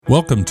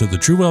Welcome to the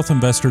True Wealth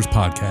Investors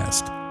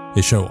Podcast,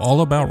 a show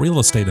all about real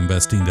estate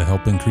investing to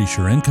help increase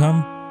your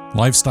income,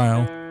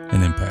 lifestyle,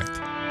 and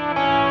impact.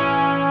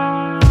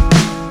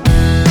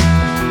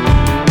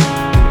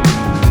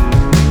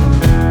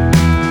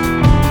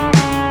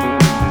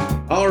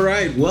 All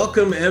right,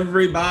 welcome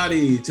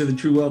everybody to the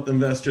True Wealth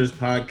Investors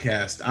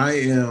Podcast. I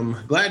am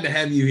glad to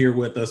have you here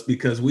with us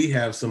because we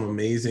have some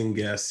amazing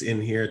guests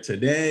in here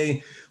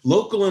today,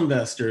 local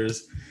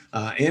investors.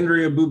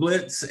 Andrea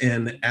Bublitz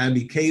and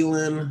Abby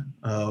Kalin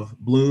of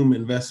Bloom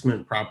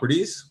Investment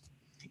Properties,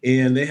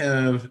 and they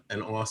have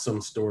an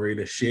awesome story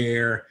to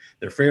share.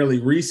 They're fairly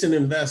recent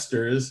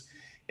investors,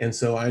 and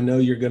so I know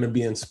you're going to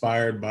be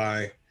inspired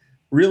by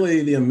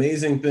really the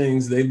amazing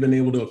things they've been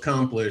able to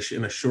accomplish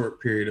in a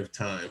short period of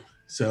time.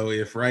 So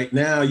if right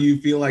now you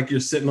feel like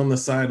you're sitting on the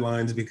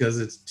sidelines because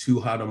it's too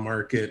hot a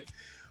market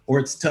or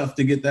it's tough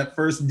to get that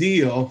first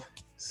deal,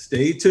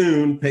 stay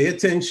tuned, pay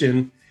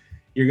attention.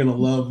 You're going to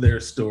love their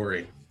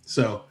story.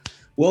 So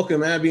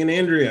welcome, Abby and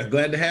Andrea.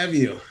 Glad to have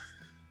you.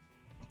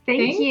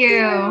 Thank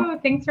you.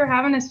 Thanks for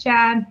having us,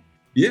 Chad.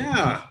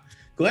 Yeah,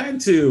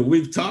 glad to.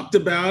 We've talked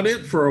about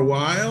it for a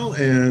while,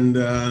 and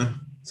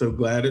so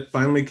glad it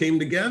finally came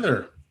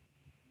together.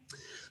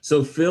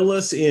 So fill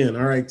us in.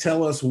 All right,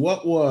 tell us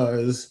what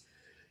was,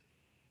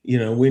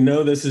 we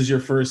know this is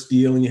your first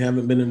deal and you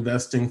haven't been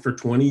investing for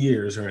 20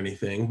 years or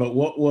anything, but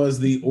what was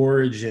the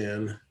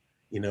origin?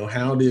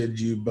 How did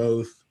you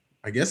both,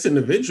 I guess,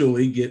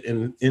 individually get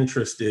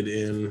interested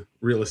in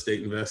real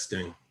estate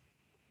investing?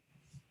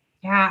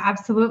 Yeah,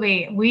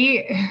 absolutely.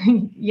 We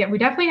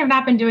definitely have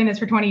not been doing this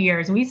for 20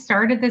 years. We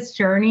started this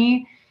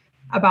journey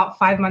about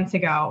 5 months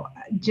ago,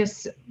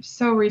 just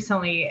so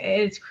recently.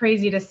 It's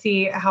crazy to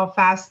see how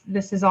fast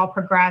this has all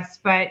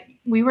progressed. But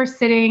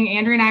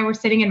Andrea and I were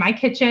sitting in my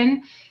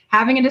kitchen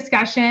having a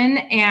discussion,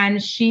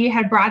 and she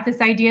had brought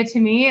this idea to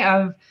me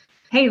of,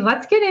 hey,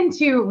 let's get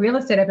into real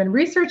estate. I've been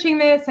researching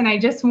this and I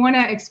just want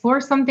to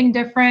explore something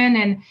different.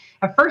 And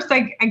at first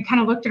I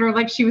kind of looked at her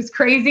like she was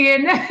crazy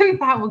and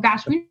thought, well,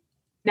 gosh, we know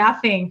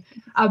nothing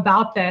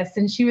about this.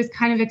 And she was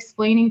kind of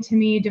explaining to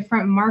me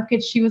different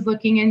markets she was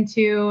looking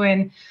into.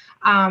 And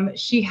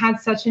she had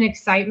such an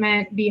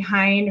excitement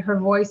behind her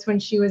voice when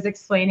she was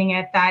explaining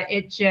it that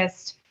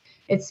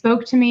it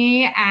spoke to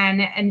me.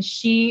 And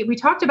we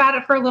talked about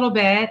it for a little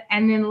bit.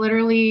 And then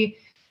literally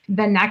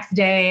the next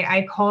day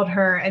I called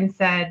her and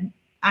said,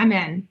 I'm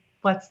in.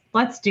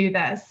 Let's do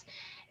this.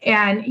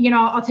 And,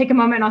 I'll take a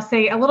moment and I'll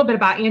say a little bit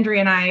about Andrea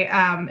and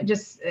I,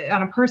 just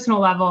on a personal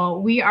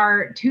level. We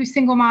are two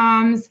single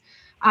moms,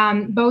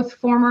 both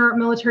former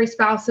military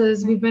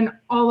spouses. We've been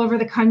all over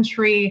the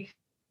country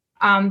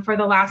for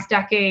the last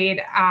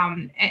decade.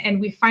 And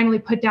we finally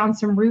put down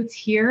some roots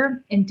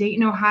here in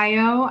Dayton,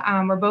 Ohio.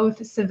 We're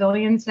both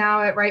civilians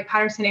now at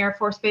Wright-Patterson Air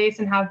Force Base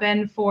and have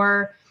been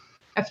for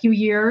a few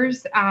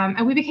years.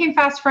 And we became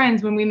fast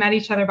friends when we met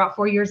each other about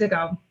 4 years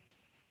ago.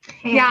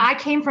 Yeah, I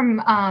came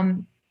from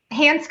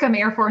Hanscom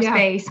Air Force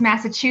Base,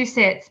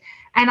 Massachusetts,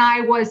 and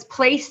I was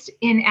placed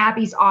in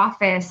Abby's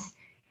office.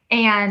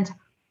 And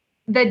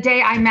the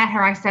day I met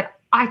her, I said,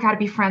 I got to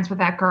be friends with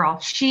that girl.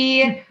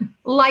 She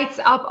lights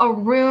up a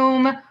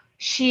room.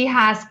 She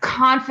has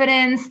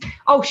confidence.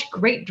 Oh, she's a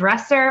great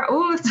dresser.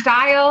 Oh,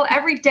 style.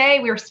 Every day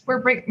we're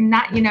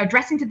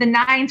dressing to the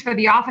nines for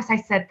the office. I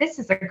said, this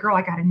is a girl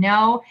I got to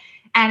know.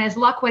 And as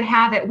luck would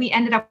have it, we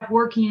ended up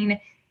working,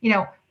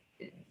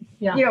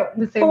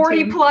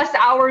 40 plus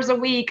hours a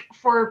week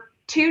for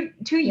two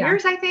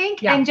years, I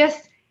think. Yeah. And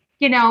just,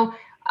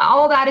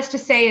 all that is to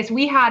say is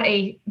we had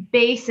a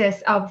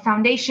basis of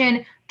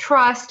foundation,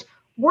 trust,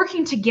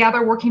 working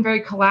together, working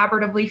very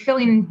collaboratively,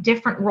 filling in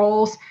different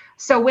roles.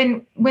 So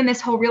when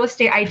this whole real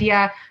estate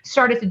idea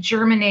started to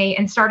germinate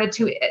and started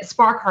to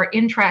spark our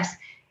interest,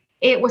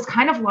 it was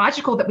kind of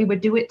logical that we would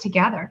do it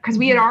together because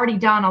we had already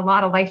done a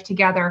lot of life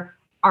together.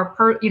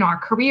 Our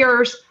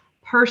careers.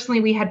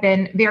 Personally, we had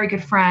been very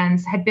good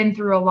friends, had been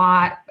through a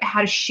lot,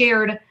 had a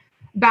shared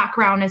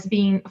background as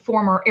being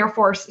former Air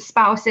Force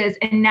spouses,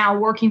 and now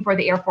working for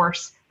the Air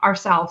Force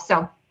ourselves.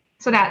 So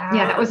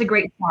that was a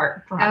great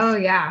start for us. Oh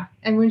yeah,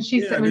 and when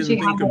she had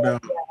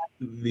about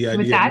the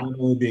idea of not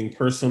only being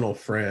personal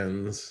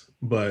friends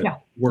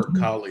but work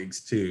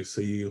colleagues too.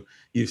 So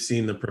you've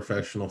seen the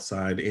professional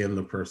side and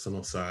the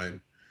personal side.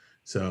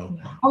 So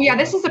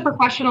this is a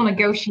professional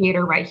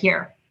negotiator right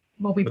here.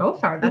 Well, we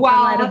both are. That's a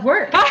line of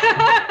work.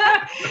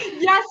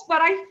 Yes,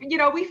 but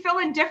we fill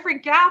in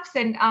different gaps,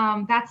 and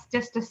that's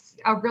just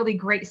a really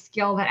great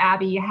skill that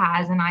Abby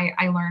has, and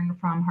I learned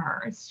from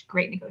her. It's a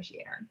great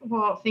negotiator.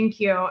 Well, thank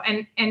you.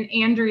 And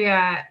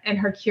Andrea and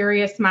her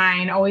curious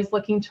mind, always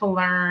looking to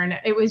learn.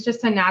 It was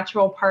just a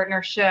natural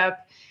partnership.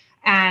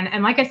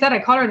 And like I said, I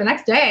called her the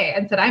next day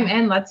and said, I'm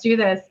in, let's do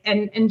this.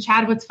 And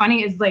Chad, what's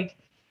funny is the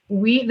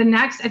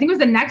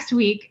next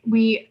week,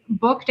 we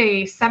booked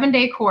a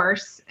 7-day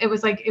course. It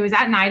was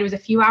at night. It was a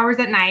few hours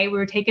at night. We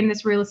were taking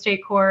this real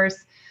estate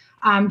course,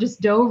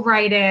 just dove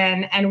right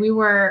in. And we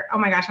were, oh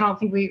my gosh, I don't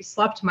think we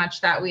slept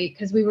much that week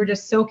because we were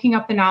just soaking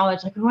up the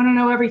knowledge. We want to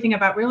know everything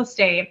about real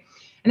estate.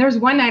 And there was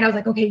one night I was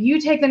like, okay, you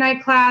take the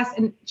night class.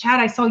 And Chad,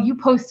 I saw you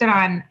posted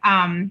on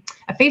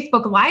a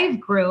Facebook Live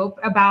group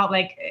about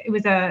like, it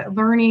was a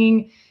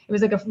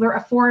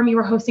forum you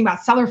were hosting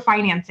about seller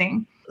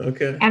financing.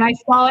 Okay. And I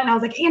saw it and I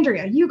was like,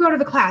 Andrea, you go to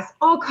the class.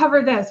 I'll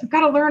cover this. We've got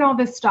to learn all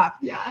this stuff.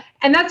 Yeah.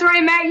 And that's where I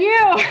met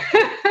you.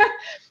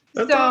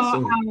 That's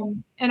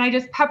awesome. And I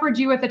just peppered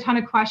you with a ton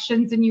of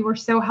questions, and you were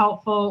so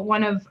helpful.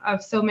 One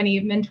of so many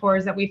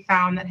mentors that we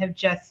found that have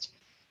just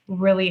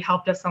really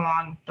helped us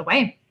along the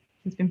way.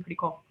 It's been pretty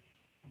cool.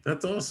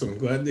 That's awesome.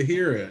 Glad to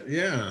hear it.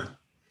 Yeah.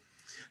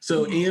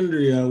 So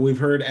Andrea, we've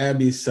heard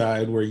Abby's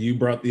side where you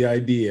brought the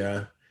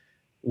idea.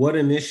 What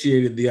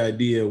initiated the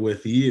idea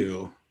with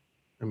you?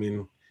 I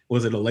mean,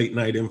 was it a late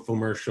night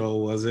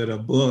infomercial? Was it a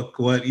book?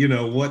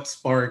 What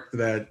sparked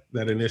that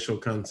initial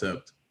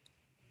concept?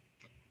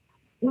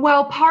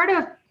 Well, part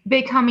of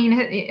becoming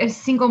a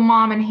single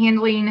mom and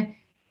handling,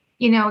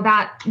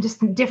 that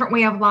just different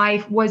way of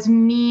life was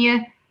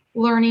me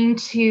learning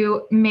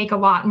to make a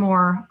lot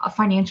more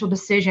financial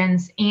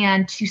decisions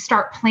and to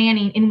start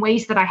planning in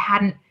ways that I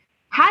hadn't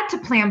had to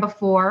plan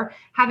before,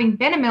 having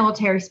been a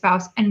military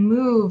spouse and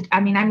moved. I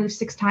mean, I moved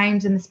 6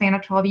 times in the span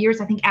of 12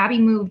 years. I think Abby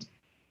moved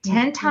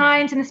 10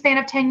 times in the span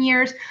of 10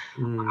 years.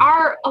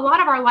 A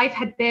lot of our life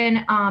had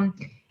been,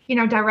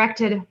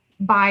 directed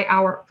by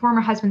our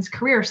former husband's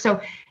career. So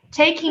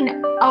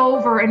taking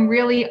over and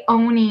really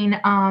owning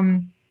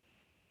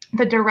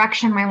the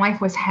direction my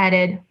life was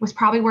headed was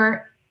probably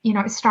where,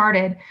 it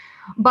started.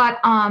 But,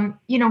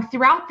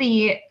 throughout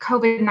the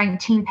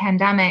COVID-19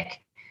 pandemic,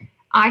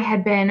 I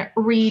had been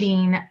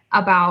reading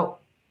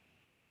about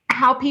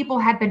how people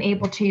had been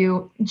able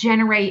to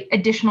generate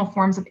additional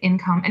forms of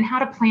income and how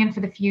to plan for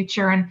the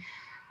future. And,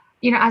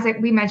 as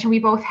we mentioned, we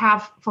both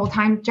have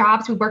full-time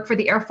jobs. We work for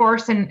the Air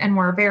Force and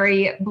we're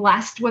very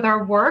blessed with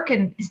our work.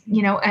 And,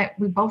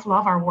 we both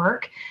love our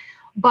work.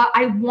 But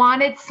I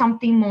wanted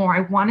something more.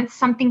 I wanted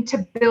something to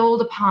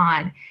build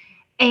upon.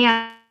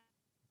 And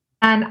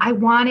I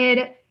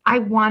wanted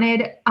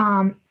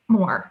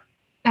more.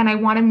 And I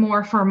wanted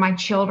more for my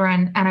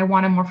children, and I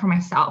wanted more for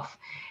myself.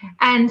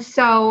 And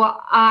so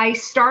I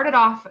started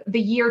off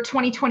the year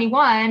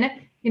 2021,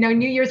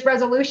 New Year's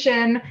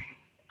resolution.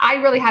 I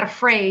really had a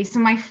phrase.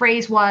 And my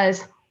phrase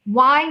was,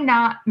 why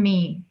not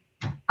me?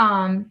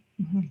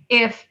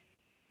 If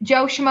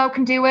Joe Schmo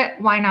can do it,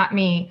 why not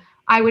me?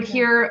 I would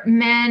hear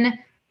men,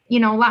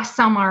 last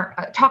summer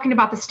talking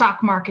about the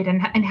stock market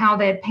and how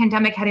the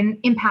pandemic had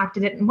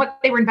impacted it and what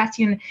they were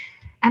investing in.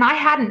 And I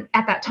hadn't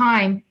at that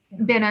time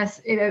been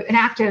an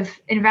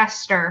active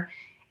investor.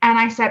 And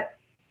I said,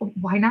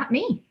 why not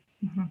me?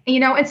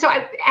 And so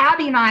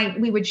Abby and I,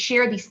 we would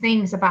share these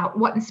things about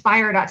what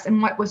inspired us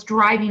and what was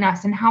driving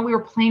us and how we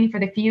were planning for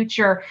the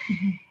future.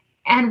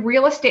 And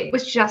real estate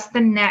was just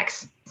the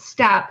next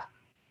step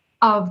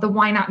of the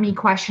why not me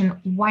question.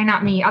 Why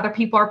not me? Other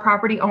people are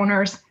property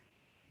owners.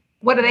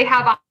 What do they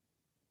have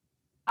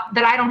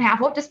that I don't have?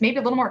 Well, just maybe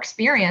a little more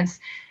experience.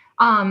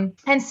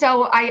 And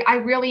so I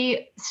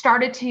really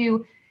started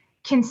to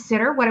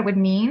consider what it would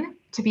mean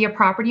to be a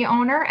property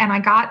owner. And I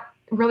got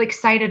really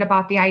excited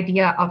about the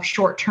idea of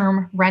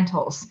short-term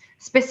rentals,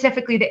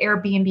 specifically the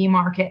Airbnb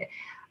market.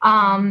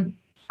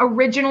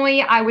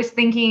 Originally, I was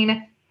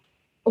thinking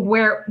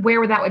where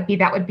that would be.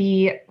 That would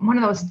be one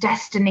of those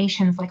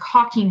destinations like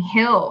Hocking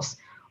Hills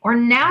or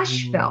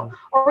Nashville,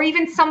 or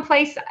even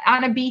someplace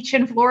on a beach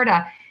in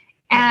Florida.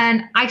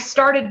 And I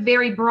started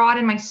very broad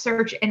in my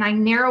search, and I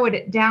narrowed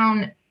it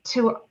down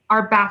to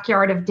our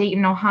backyard of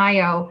Dayton,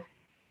 Ohio,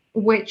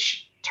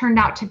 which turned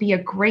out to be a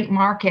great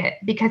market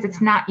because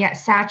it's not yet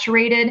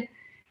saturated.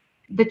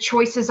 The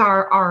choices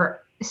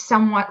are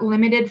somewhat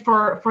limited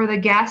for the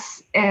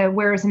guests,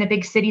 whereas in a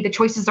big city, the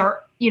choices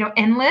are,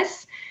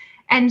 endless.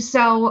 And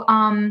so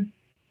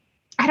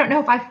I don't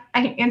know if I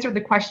answered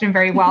the question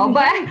very well,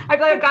 but I feel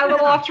like I've got a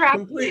little off track.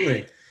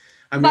 Completely.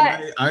 I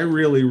mean, I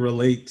really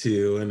relate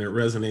to, and it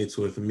resonates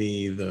with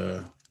me,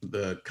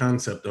 the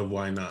concept of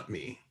why not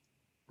me,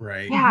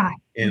 right? Yeah.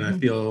 And I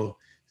feel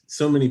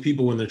so many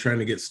people, when they're trying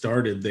to get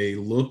started, they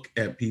look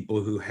at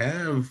people who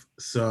have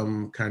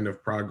some kind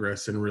of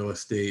progress in real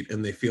estate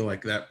and they feel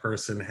like that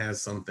person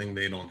has something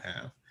they don't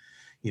have,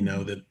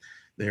 that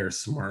they're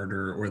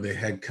smarter or they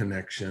had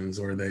connections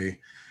or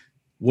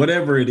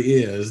whatever it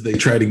is, they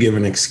try to give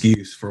an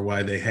excuse for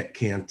why they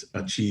can't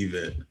achieve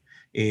it.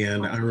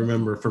 And I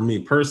remember for me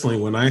personally,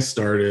 when I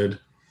started,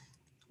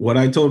 what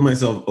I told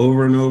myself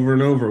over and over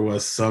and over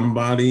was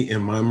somebody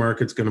in my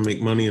market's going to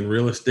make money in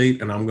real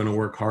estate and I'm going to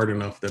work hard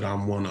enough that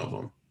I'm one of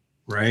them,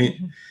 right?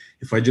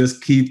 If I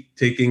just keep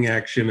taking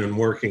action and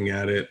working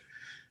at it,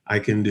 I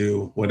can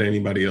do what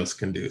anybody else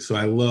can do. So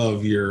I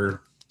love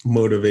your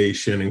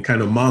motivation and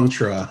kind of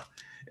mantra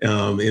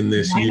in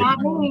this year.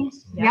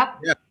 Yep.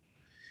 Yeah.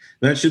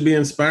 That should be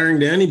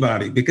inspiring to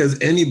anybody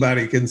because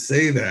anybody can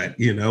say that,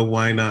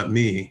 why not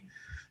me?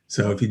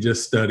 So if you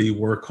just study,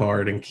 work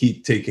hard, and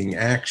keep taking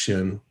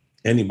action,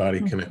 anybody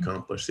can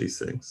accomplish these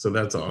things. So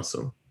that's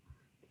awesome.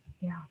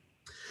 Yeah.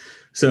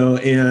 So,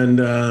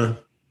 and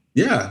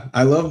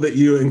I love that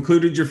you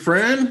included your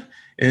friend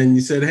and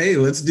you said, hey,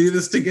 let's do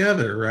this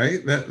together,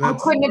 right? I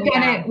couldn't have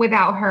done it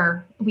without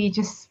her.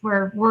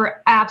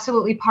 We're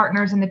absolutely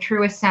partners in the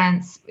truest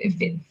sense.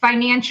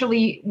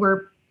 Financially,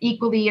 we're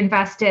equally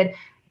invested,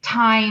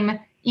 time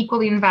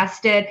equally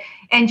invested,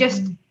 and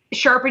just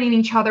sharpening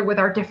each other with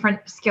our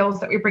different skills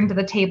that we bring to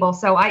the table.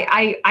 So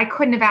I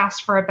couldn't have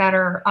asked for a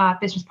better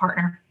business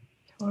partner.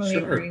 Totally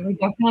agree. We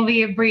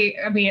definitely agree.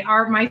 I mean,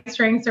 my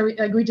strengths are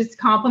like, we just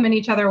complement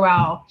each other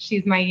well.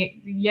 She's my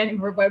yin,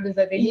 what is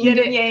it? The yin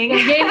and yang.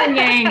 Yin and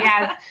yang,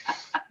 yes.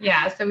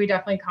 Yeah, so we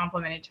definitely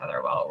complement each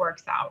other well. It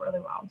works out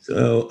really well.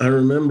 So I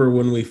remember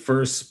when we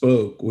first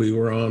spoke, we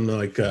were on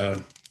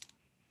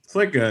it's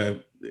like a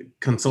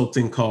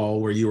consulting call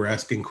where you were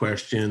asking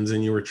questions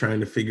and you were trying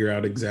to figure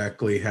out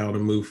exactly how to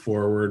move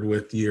forward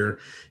with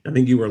I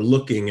think you were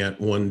looking at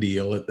one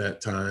deal at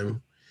that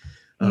time.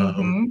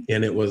 And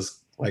it was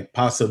like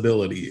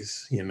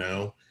possibilities,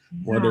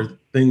 what are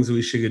things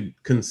we should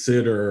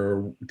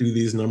consider? Do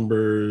these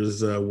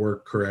numbers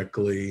work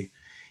correctly?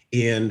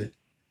 And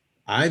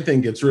I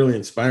think it's really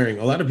inspiring.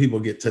 A lot of people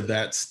get to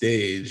that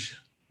stage,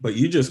 but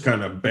you just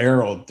kind of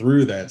barreled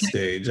through that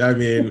stage. I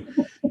mean,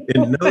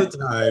 in no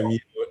time,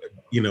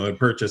 had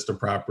purchased a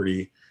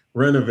property,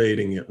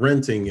 renovating it,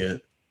 renting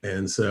it.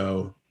 And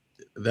so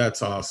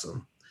that's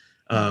awesome.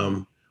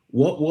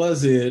 What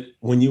was it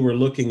when you were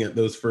looking at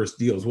those first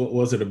deals? What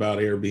was it about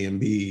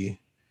Airbnb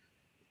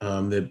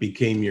that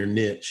became your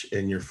niche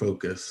and your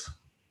focus?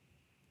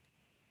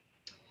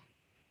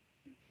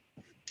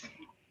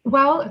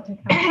 Well,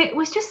 it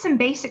was just some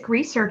basic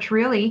research,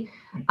 really.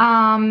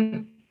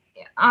 I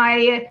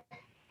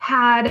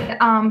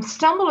had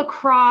stumbled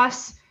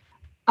across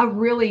a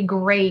really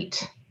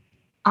great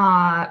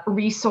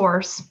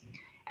resource.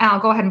 And I'll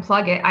go ahead and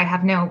plug it. I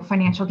have no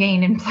financial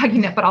gain in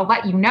plugging it, but I'll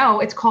let you know.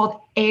 It's called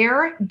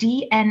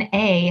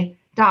airdna.com.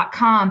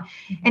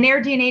 And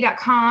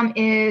airdna.com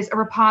is a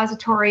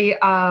repository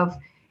of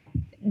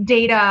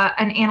data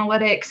and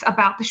analytics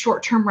about the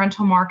short-term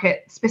rental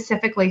market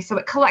specifically. So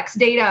it collects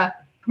data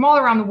from all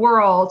around the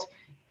world,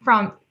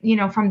 from the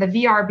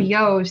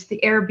VRBOs,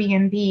 the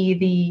Airbnb,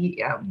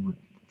 the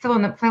fill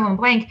in the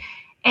blank,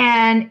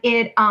 and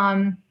it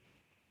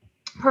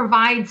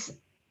provides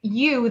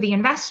you, the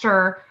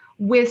investor,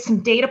 with some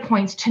data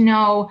points to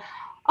know,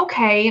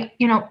 okay,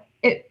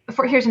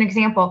 here's an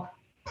example.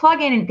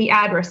 Plug in the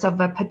address of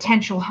a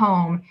potential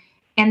home,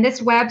 and this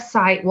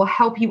website will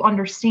help you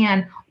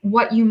understand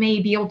what you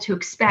may be able to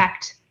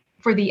expect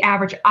for the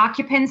average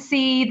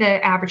occupancy,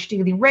 the average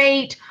daily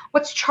rate,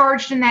 what's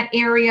charged in that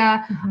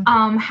area,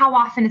 how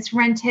often it's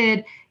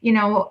rented,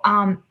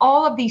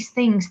 all of these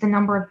things, the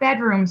number of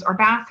bedrooms or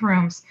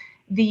bathrooms,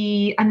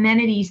 the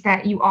amenities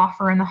that you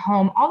offer in the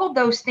home, all of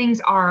those things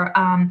are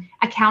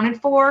accounted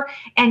for,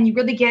 and you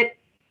really get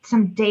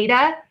some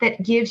data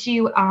that gives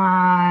you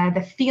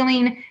the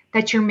feeling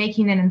that you're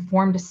making an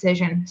informed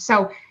decision.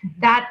 So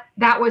that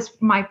was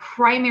my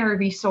primary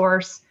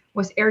resource,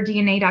 was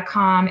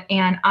airdna.com,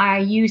 and I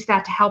used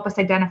that to help us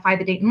identify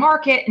the Dayton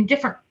market and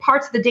different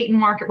parts of the Dayton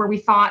market where we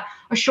thought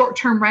a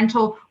short-term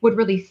rental would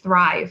really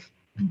thrive.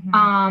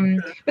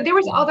 But there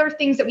was other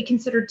things that we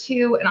considered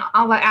too, and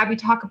I'll let Abby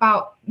talk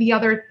about the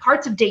other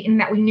parts of Dayton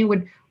that we knew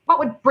what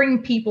would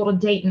bring people to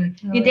Dayton.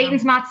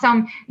 Dayton's not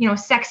some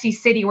sexy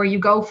city where you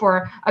go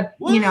for a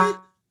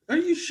Are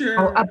you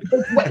sure?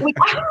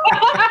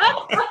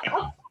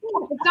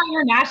 It's not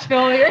your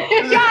Nashville.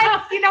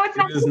 Yeah, it's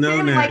not. There's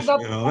no Nashville,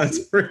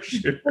 that's for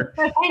sure.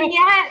 And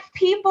yet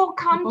people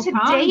come to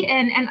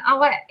Dayton, and I'll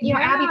let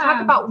Abby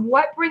talk about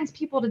what brings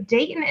people to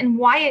Dayton and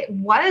why it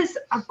was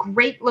a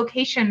great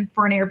location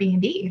for an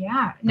Airbnb.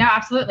 Yeah, no,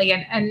 absolutely.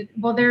 And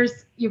well,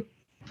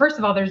 first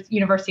of all, there's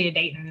University of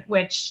Dayton,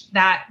 which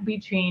that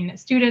between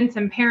students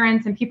and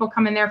parents and people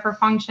coming there for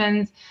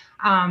functions,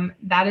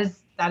 that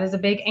is a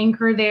big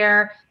anchor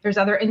there. There's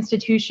other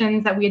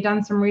institutions that we had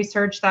done some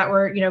research that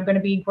were, going to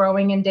be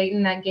growing in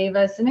Dayton that gave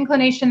us an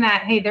inclination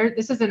that, hey,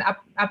 this is an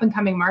up and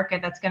coming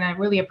market that's going to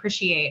really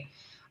appreciate.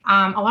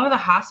 A lot of the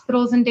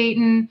hospitals in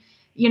Dayton,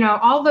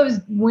 all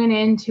those went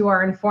into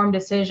our informed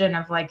decision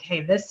of like,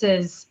 hey, this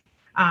is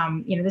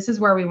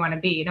where we want to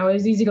be. It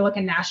was easy to look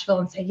at Nashville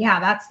and say, yeah,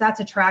 that's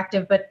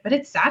attractive, but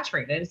it's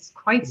saturated. It's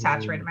quite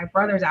saturated. My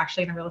brother's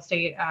actually in the real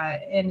estate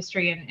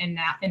industry in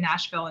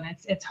Nashville, and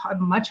it's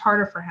much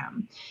harder for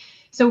him.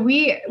 So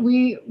we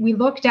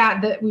looked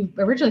at we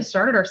originally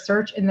started our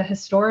search in the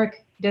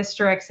historic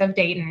districts of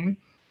Dayton,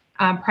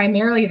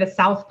 primarily the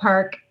South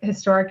Park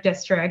Historic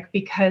District,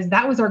 because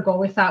that was our goal.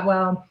 We thought,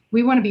 well,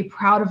 we want to be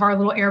proud of our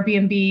little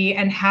Airbnb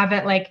and have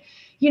it like,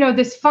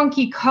 this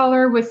funky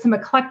color with some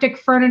eclectic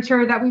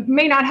furniture that we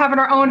may not have in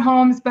our own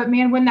homes, but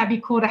man, wouldn't that be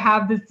cool to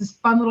have this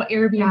fun little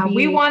Airbnb? Yeah,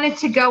 we wanted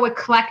to go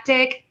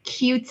eclectic,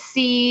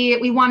 cutesy.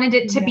 We wanted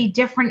it to be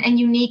different and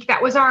unique.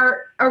 That was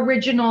our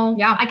original,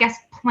 I guess,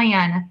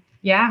 plan.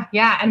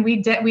 Yeah. And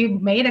we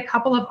made a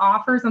couple of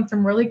offers on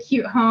some really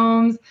cute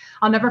homes.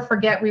 I'll never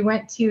forget, we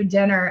went to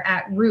dinner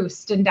at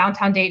Roost in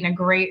downtown Dayton, a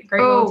great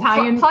little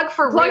Italian. Plug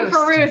for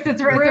Roost.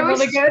 It's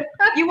really good.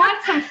 You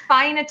want some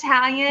fine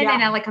Italian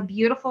and a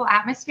beautiful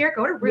atmosphere?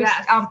 Go to Roost.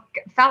 Yes.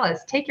 Fellas,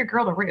 take your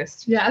girl to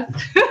Roost. Yes.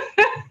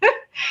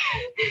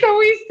 So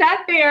we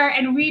sat there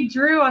and we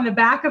drew on the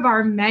back of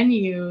our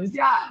menus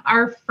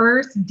our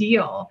first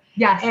deal.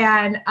 Yes.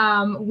 And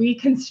we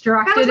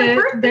constructed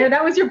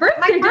That was your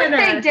birthday dinner. My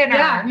birthday dinner.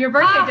 Yeah, your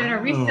birthday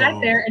dinner. We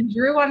sat there and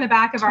drew on the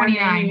back of 29.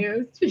 Our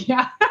menus.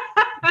 Yeah.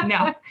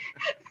 No.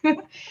 And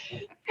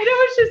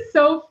it was just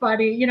so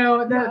funny.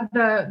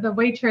 The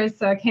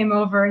waitress came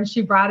over and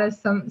she brought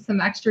us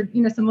some extra,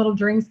 some little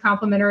drinks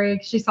complimentary.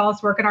 She saw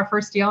us working our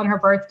first deal on her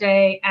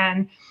birthday,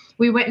 and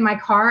we went in my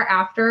car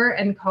after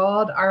and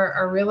called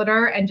our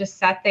realtor and just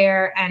sat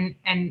there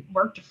and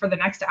worked for the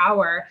next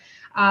hour.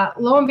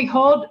 Lo and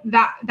behold,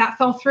 that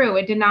fell through.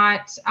 It did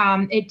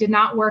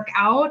not work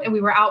out, and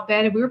we were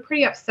outbid, and we were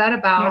pretty upset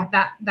about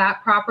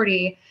that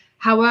property.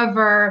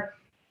 However,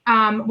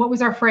 what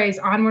was our phrase?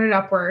 Onward and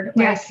upward.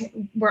 Yes.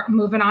 We're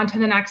moving on to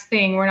the next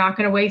thing. We're not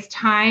going to waste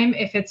time.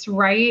 If it's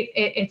right,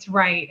 it's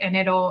right, and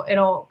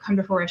it'll come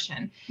to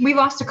fruition. We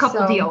lost a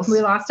couple deals.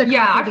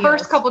 Our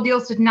first couple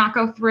deals did not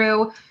go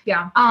through.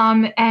 Yeah.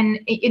 And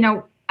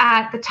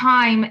at the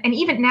time, and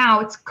even now,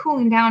 it's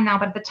cooling down now,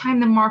 but at the time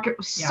the market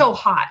was so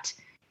hot.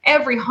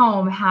 Every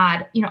home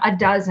had, a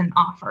dozen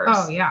offers.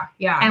 Oh yeah.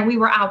 Yeah. And we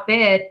were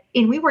outbid,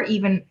 and we were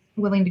even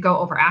willing to go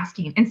over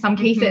asking in some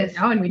cases.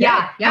 Oh, and we did.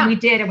 Yeah. And we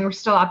did, and we were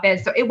still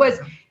outbid. So it was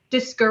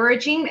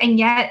discouraging, and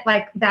yet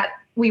that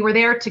we were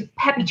there to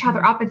pep each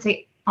other up and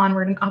say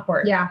onward and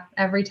upward. Yeah,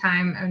 every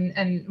time.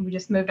 And we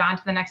just moved on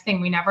to the next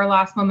thing. We never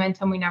lost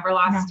momentum. We never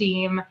lost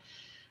steam.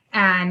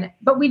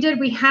 But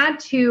we had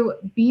to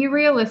be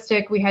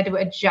realistic. We had to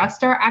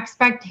adjust our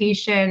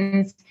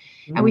expectations.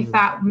 And we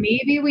thought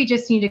maybe we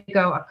just need to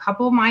go a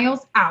couple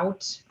miles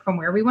out from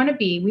where we want to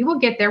be. We will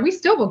get there. We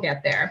still will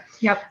get there.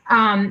 Yep.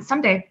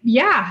 Someday.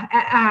 Yeah.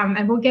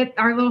 And we'll get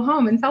our little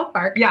home in South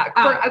Park. Yeah.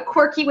 A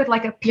quirky with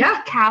a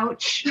pink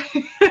couch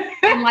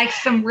and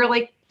some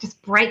really just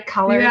bright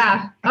colors.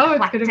 Yeah. Oh,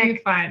 it's going to be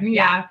fun.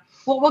 Yeah.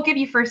 Well, we'll give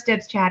you first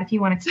dibs, Chad, if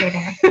you want to stay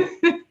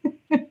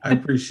there. I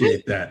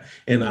appreciate that.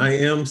 And I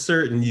am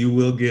certain you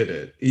will get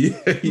it.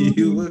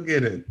 You will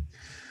get it.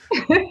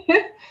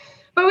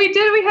 But we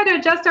had to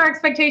adjust our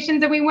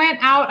expectations, and we went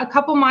out a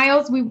couple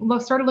miles. We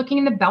started looking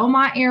in the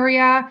Belmont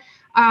area.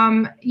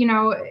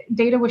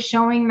 Data was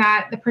showing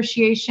that the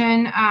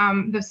appreciation,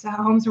 the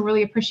homes were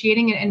really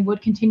appreciating and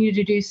would continue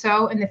to do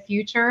so in the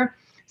future.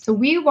 So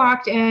we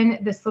walked in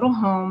this little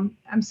home.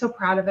 I'm so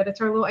proud of it. It's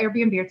our little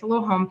Airbnb. It's a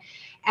little home,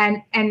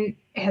 and it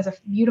has a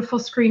beautiful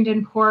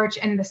screened-in porch.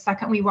 And the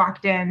second we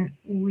walked in,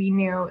 we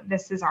knew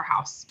this is our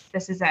house.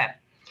 This is it.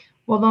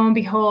 Well, lo and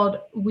behold,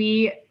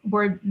 we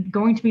were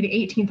going to be the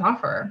 18th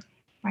offer,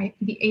 right?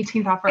 The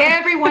 18th offer.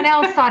 Everyone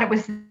else thought it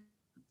was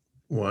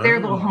their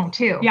little home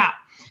too. Yeah.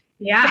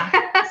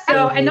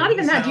 So, and not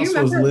even that. Do you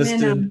remember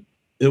when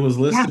it was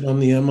listed on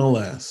the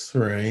MLS,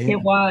 right?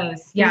 It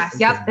was. Yes.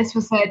 Yep. This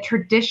was a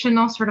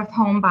traditional sort of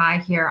home buy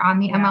here on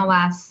the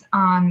MLS.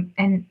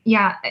 And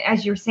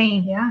as you're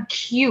saying,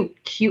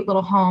 cute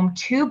little home,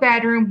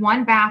 2-bedroom,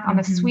 1 bath on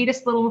the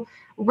sweetest little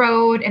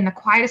road in the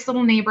quietest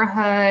little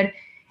neighborhood.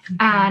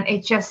 And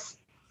it's just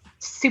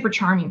super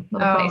charming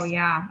little place.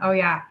 Oh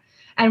yeah.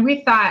 And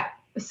we thought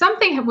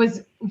something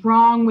was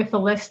wrong with the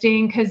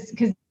listing because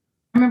I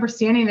remember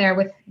standing there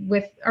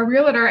with a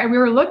realtor, and we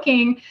were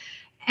looking,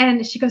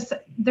 and she goes,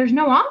 "There's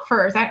no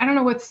offers. I don't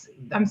know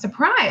I'm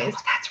surprised."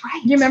 Oh, that's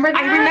right. You remember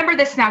that? I remember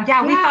this now.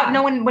 Yeah, we thought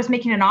no one was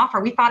making an offer.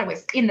 We thought it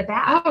was in the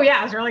bag. Oh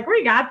yeah. So we're like,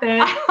 we got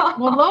this.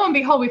 Well, lo and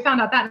behold, we found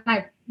out that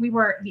night we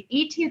were the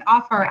 18th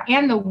offer,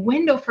 and the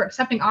window for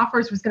accepting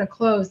offers was going to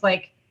close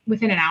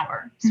within an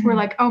hour. So we're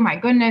like, oh my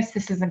goodness,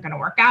 this isn't going to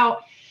work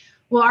out.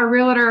 Well, our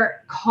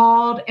realtor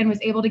called and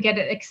was able to get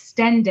it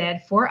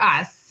extended for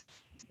us.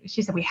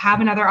 She said, we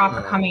have another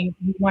offer coming.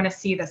 We want to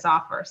see this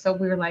offer. So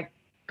we were like,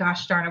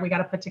 gosh darn it, we got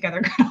to put together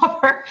a good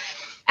offer.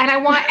 And I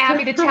want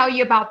Abby to tell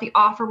you about the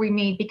offer we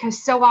made,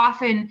 because so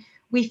often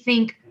we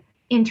think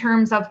in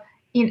terms of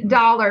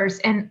dollars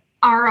and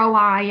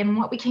ROI and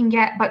what we can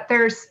get, but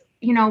there's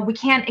we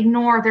can't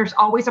ignore there's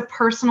always a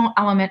personal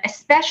element,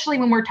 especially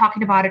when we're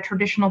talking about a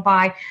traditional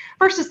buy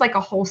versus a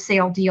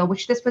wholesale deal,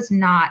 which this was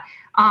not.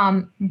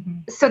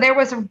 So there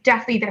was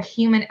definitely the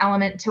human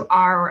element to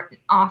our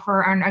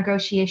offer, our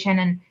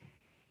negotiation,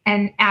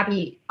 and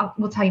Abby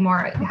will tell you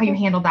more how you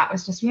handled that.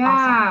 Was just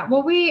awesome.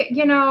 Well,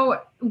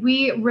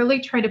 we really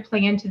try to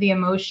play into the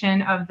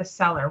emotion of the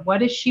seller. What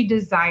does she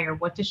desire?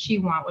 What does she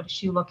want? What is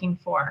she looking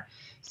for?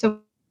 So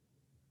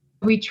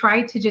we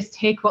tried to just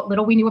take what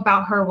little we knew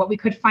about her, what we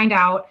could find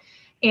out,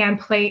 and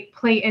play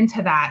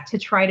into that to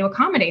try to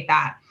accommodate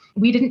that.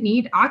 we didn't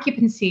need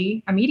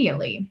occupancy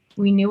immediately.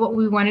 We knew what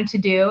we wanted to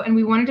do, and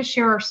we wanted to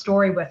share our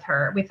story with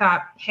her. We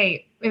thought,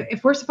 hey,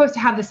 if we're supposed to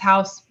have this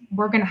house,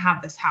 we're going to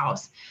have this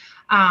house.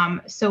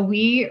 So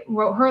we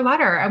wrote her a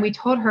letter and we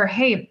told her,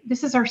 hey,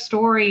 this is our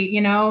story,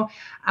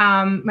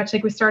 much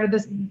like we started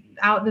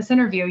this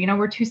interview,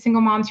 we're two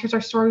single moms. Here's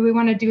our story. We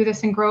want to do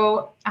this and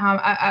grow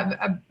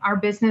our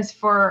business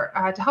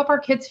to help our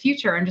kids'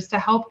 future and just to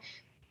help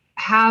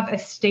have a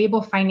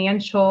stable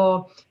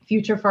financial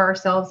future for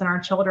ourselves and our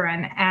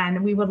children.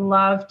 And we would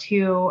love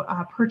to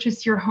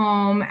purchase your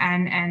home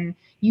and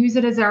use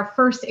it as our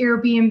first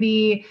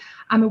Airbnb.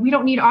 We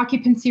don't need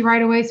occupancy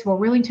right away, so we're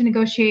willing to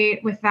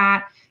negotiate with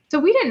that. So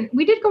we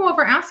did go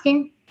over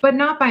asking, but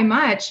not by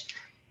much.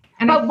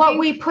 But what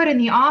we put in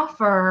the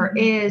offer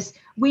is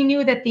we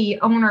knew that the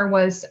owner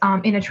was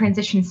in a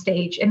transition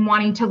stage and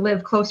wanting to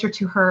live closer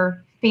to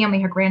her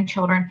family, her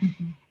grandchildren.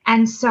 Mm-hmm.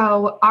 And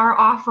so our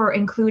offer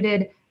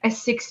included a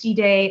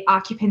 60-day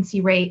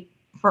occupancy rate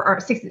for our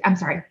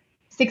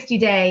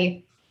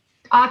 60-day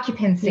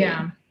occupancy.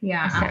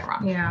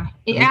 Yeah.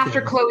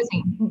 After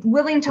closing,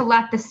 willing to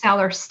let the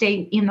seller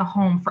stay in the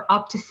home for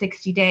up to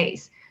 60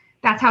 days.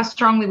 That's how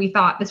strongly we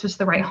thought this was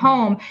the right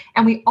home.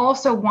 And we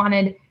also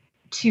wanted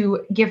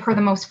to give her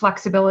the most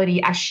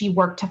flexibility as she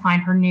worked to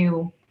find her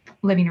new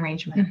living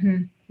arrangement.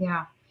 Mm-hmm.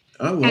 Yeah.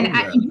 I love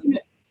that.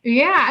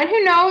 And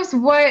who knows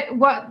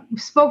what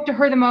spoke to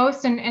her the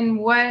most and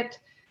what,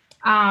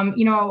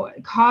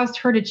 caused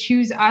her to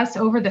choose us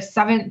over the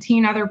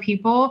 17 other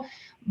people.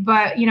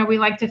 But, we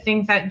like to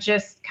think that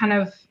just kind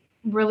of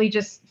really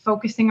just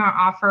focusing our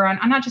offer on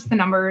not just the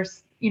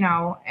numbers,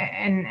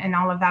 and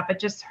all of that, but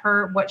just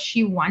what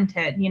she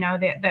wanted,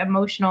 the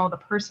emotional, the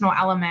personal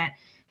element.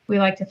 We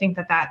like to think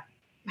that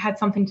had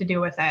something to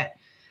do with it.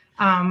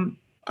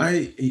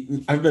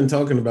 I've been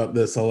talking about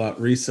this a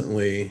lot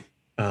recently.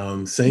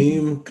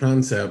 Same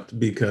concept,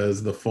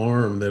 because the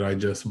farm that I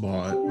just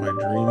bought, my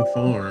dream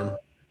farm,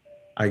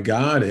 I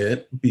got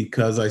it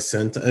because I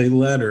sent a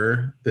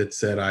letter that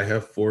said I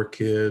have 4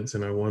 kids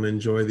and I want to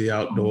enjoy the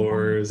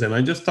outdoors. And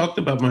I just talked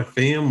about my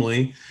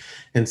family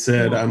and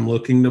said, I'm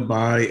looking to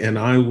buy, and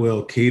I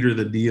will cater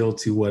the deal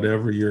to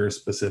whatever your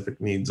specific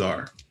needs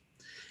are.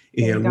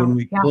 And when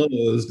we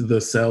closed,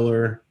 the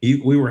seller,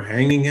 we were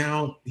hanging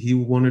out. He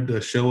wanted to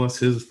show us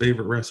his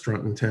favorite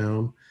restaurant in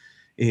town.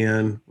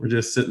 And we're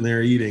just sitting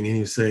there eating. And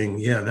he's saying,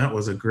 yeah, that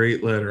was a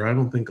great letter. I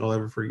don't think I'll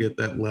ever forget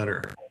that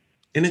letter.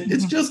 And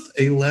it's just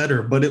a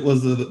letter, but it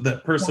was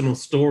that personal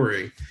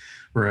story,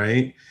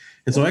 right?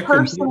 And so I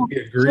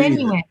completely agree.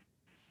 Genuine.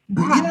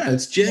 Yeah,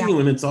 it's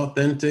genuine. Yeah. It's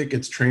authentic.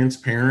 It's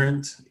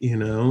transparent.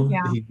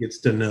 He gets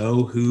to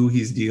know who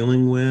he's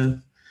dealing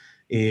with.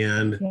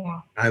 And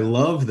I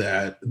love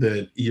that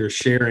you're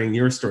sharing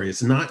your story.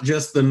 It's not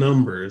just the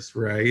numbers,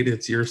 right?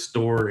 It's your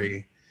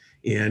story,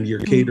 and you're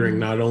catering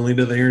not only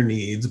to their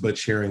needs, but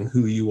sharing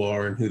who you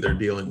are and who they're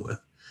dealing with.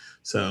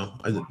 So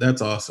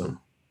that's awesome.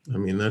 I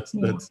mean, that's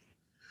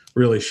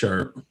really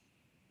sharp.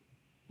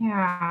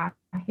 Yeah.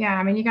 Yeah.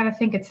 I mean, you got to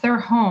think it's their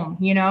home,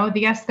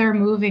 yes, they're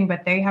moving,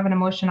 but they have an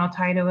emotional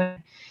tie to it.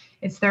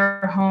 It's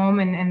their home,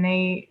 and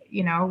they,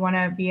 want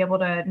to be able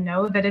to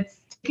know that it's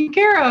taken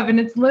care of and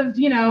it's lived,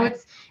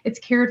 it's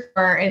cared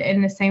for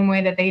in the same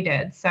way that they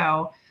did.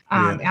 So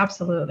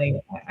absolutely.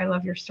 I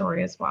love your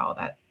story as well.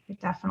 That it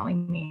definitely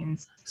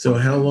means. So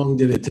how long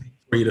did it take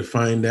for you to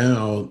find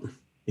out,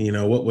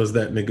 what was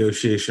that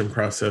negotiation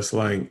process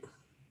like?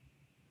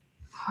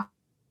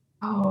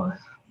 Oh,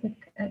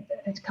 a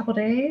couple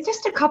days.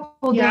 Just a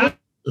couple days.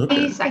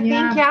 Okay. I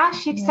think,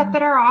 she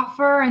accepted our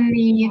offer, and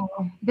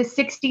the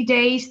 60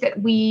 days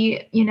that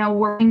we,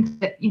 were going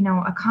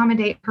to,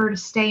 accommodate her to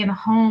stay in the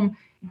home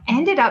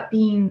ended up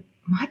being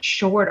much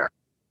shorter.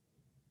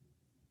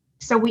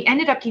 So we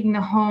ended up getting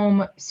the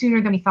home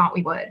sooner than we thought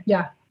we would.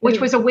 Yeah.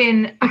 Which was a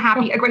win,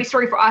 a great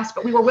story for us,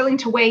 but we were willing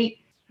to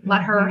wait,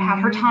 let her have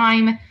her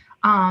time.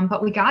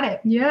 But we got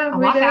it. Yeah. A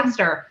lot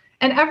faster.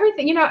 And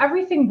everything,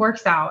 everything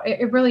works out.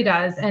 It really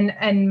does. And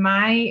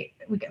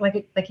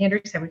like Andrew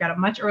said, we got it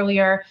much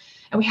earlier,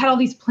 and we had all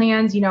these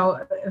plans,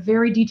 a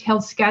very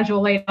detailed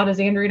schedule laid out, as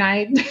Andrew and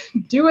I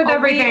do with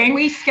everything.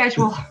 We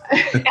schedule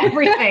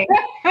everything.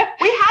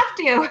 We have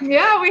to.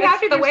 Yeah, we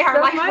have to. The way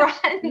our life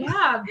runs.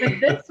 Yeah, but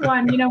this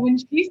one, when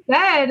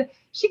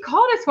she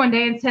called us one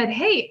day and said,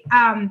 hey,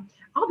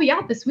 I'll be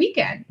out this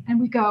weekend. And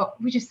we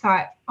just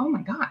thought, oh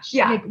my gosh,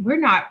 we're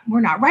not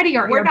ready.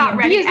 We're not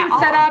ready isn't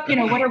set up.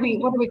 What are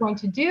we going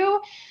to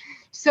do?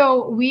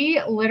 So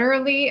we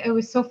literally, it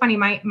was so funny.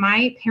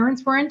 My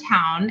parents were in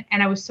town,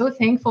 and I was so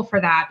thankful for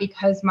that,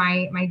 because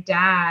my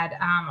dad,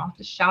 I'll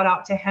just shout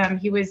out to him.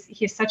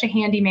 He's such a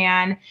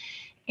handyman,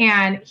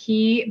 and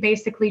he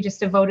basically just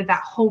devoted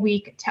that whole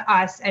week to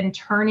us and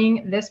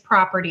turning this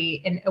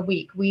property in a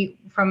week.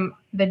 From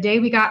the day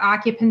we got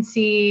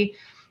occupancy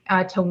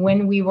to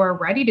when we were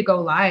ready to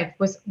go live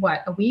was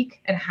a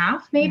week and a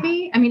half, maybe.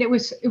 Yeah. I mean, it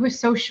was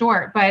so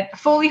short, but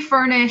fully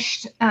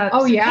furnished.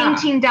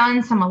 Painting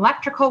done, some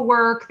electrical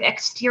work, the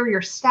exterior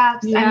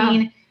steps. Yeah. I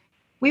mean,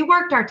 we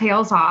worked our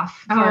tails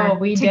off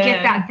to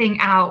get that thing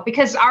out,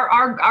 because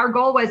our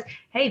goal was,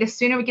 hey, the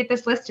sooner we get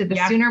this listed, the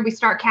sooner we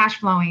start cash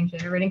flowing,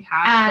 generating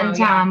cash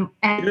flow.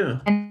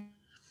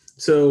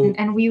 So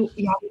we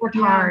worked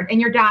hard,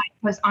 and your dad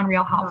was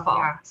unreal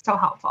helpful. So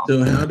helpful.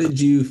 So how did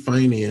you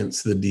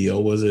finance the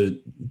deal? Was it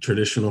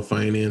traditional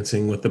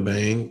financing with the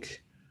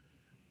bank?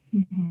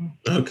 Mm-hmm.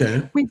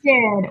 Okay. We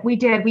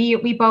did.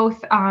 We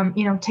both,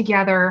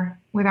 together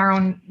with our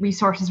own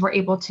resources, were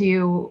able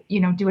to,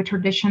 do a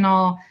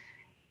traditional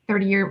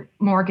 30-year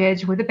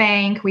mortgage with a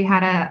bank. We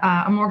had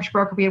a mortgage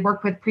broker we had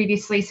worked with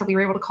previously, so we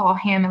were able to call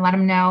him and let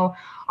him know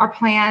our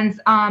plans.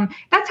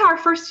 That's how our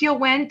first deal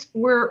went.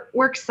 We're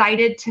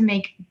excited to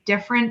make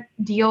different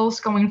deals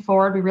going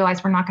forward. We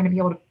realize we're not going to be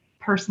able to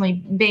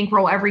personally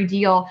bankroll every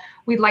deal.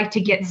 We'd like to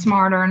get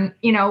smarter and,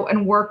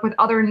 and work with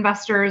other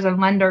investors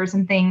and lenders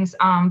and things.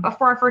 But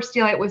for our first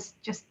deal, it was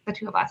just the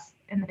two of us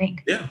in the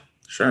bank. Yeah,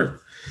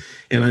 sure.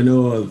 And I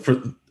know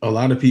for a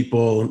lot of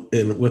people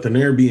with an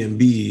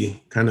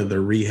Airbnb, kind of the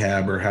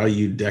rehab or how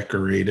you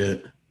decorate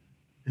it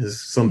is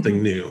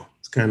something new.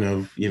 It's kind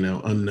of,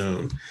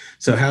 unknown.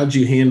 So how'd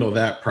you handle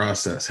that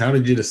process? How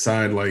did you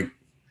decide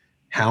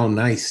how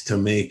nice to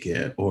make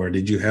it? Or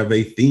did you have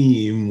a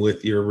theme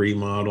with your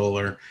remodel,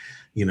 or,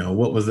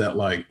 what was that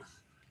like?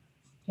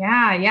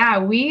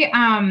 Yeah.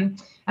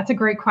 That's a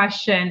great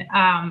question.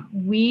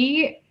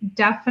 We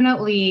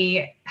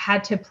definitely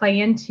had to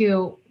play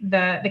into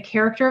the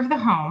character of the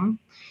home,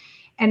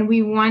 and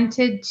we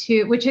wanted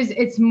to,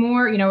 it's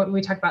more,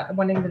 we talked about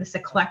wanting this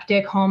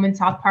eclectic home in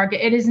South Park.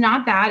 It is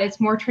not that. It's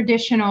more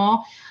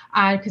traditional,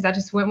 because that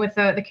just went with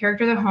the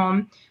character of the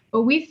home.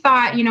 But we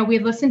thought, we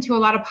had listened to a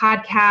lot of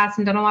podcasts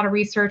and done a lot of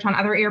research on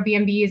other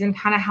Airbnbs and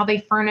kind of how they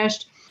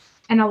furnished.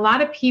 And a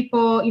lot of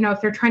people,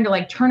 if they're trying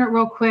to turn it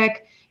real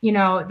quick,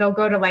 they'll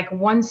go to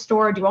one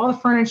store, do all the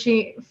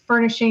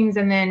furnishings,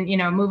 and then,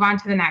 move on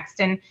to the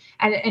next. And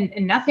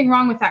nothing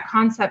wrong with that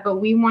concept, but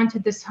we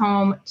wanted this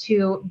home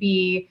to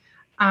be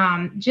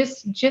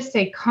just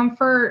a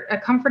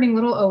comforting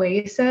little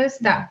oasis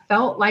that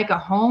felt like a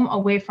home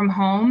away from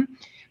home.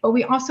 But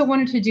we also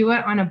wanted to do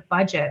it on a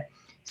budget.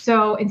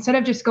 So instead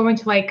of just going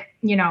to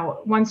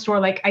one store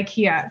like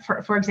IKEA,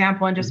 for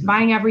example, and just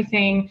buying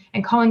everything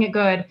and calling it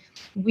good,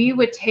 we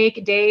would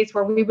take days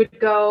where we would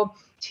go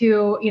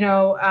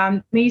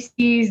to,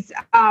 Macy's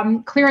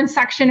clearance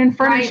section and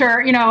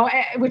furniture,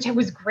 which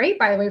was great,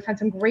 by the way. We found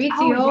some great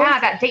deals. Oh, yeah,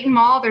 that Dayton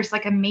Mall, there's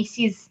a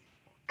Macy's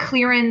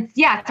clearance.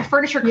 Yeah, it's a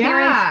furniture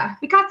clearance. Yeah.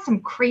 We got some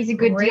crazy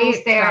good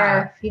deals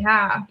there.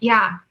 Stuff.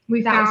 Yeah.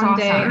 We found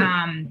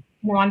awesome.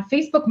 On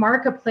Facebook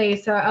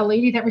Marketplace, a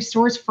lady that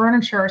restores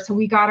furniture. So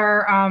we got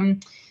our,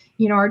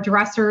 our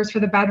dressers for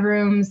the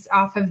bedrooms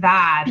off of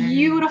that.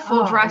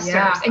 Beautiful dressers.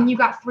 Yeah. And you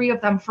got 3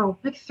 of them for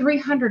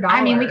 $300.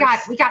 I mean, we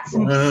got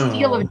some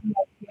steal of deals.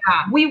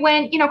 Yeah. We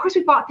went, of course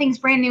we bought things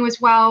brand new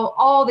as well.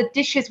 All the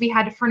dishes we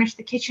had to furnish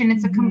the kitchen.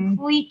 It's a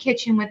complete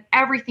kitchen with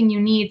everything you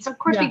need. So of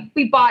course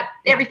we bought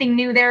everything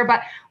new there,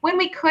 but when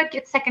we could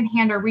get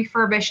secondhand or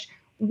refurbished,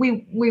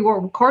 we were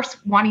of course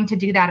wanting to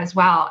do that as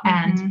well.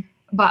 And,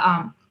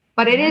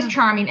 but it is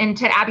charming. And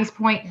to Abby's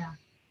point,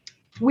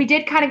 we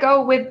did kind of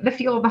go with the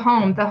feel of the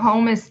home. The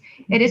home is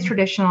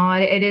traditional.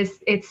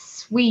 It's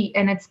sweet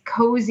and it's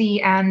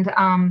cozy. And,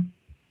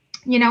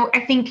 I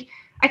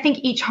think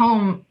each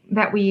home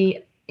that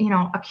we,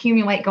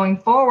 accumulate going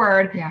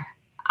forward,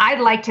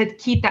 I'd like to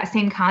keep that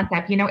same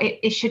concept.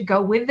 It should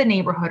go with the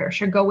neighborhood, or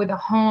should go with the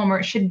home, or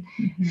it should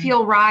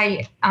feel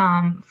right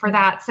for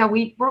that. So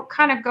we'll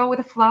kind of go with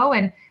the flow.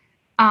 And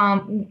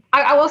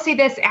I will say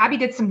this, Abby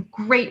did some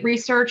great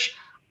research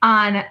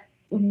on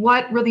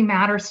what really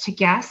matters to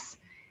guests.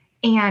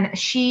 And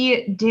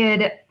she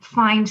did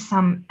find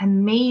some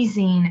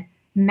amazing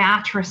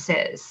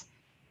mattresses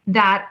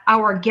that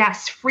our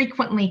guests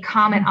frequently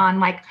comment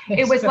on.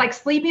 It was like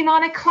sleeping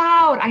on a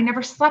cloud. I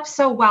never slept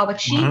so well.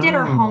 But she did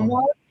her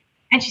homework,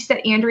 and she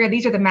said, Andrea,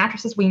 these are the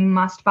mattresses we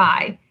must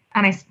buy.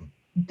 And I said,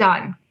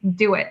 done,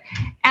 do it.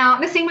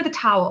 The same with the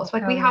towels.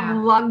 We have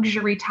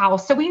luxury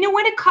towels. So we knew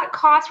when to cut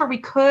costs where we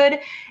could,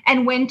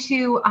 and when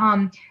to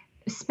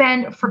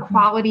spend for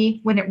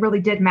quality when it really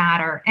did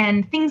matter.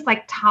 And things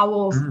like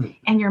towels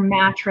and your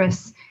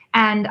mattress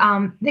and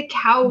the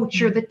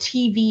couch or the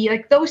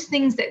TV, those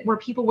things where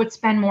people would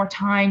spend more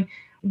time,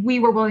 we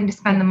were willing to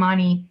spend the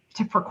money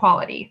for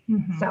quality.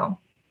 So,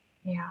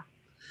 yeah.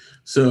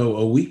 So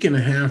a week and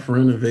a half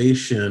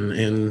renovation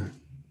and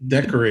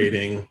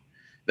decorating,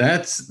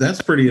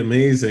 that's pretty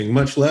amazing,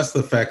 much less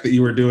the fact that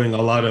you were doing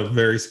a lot of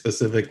very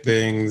specific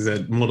things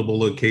at multiple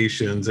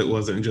locations. It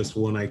wasn't just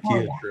one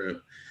IKEA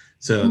trip.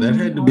 So that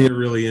had to be a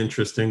really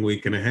interesting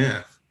week and a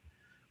half.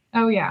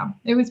 Oh, yeah.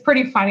 It was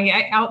pretty funny.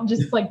 I'll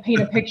just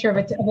paint a picture of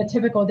a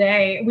typical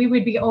day. We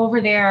would be over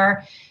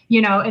there,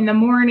 in the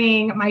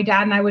morning. My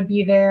dad and I would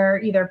be there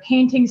either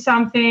painting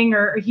something,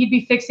 or he'd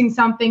be fixing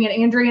something, and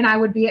Andrea and I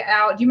would be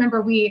out. Do you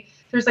remember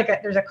there's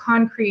a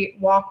concrete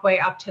walkway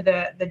up to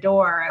the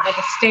door,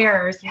 a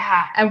stairs.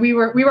 Yeah. And we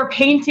were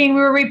painting,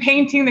 we were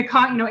repainting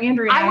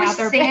Andrea and I was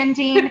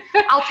sanding.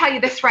 I'll tell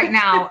you this right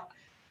now.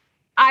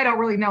 I don't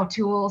really know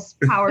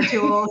power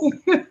tools.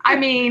 I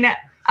mean,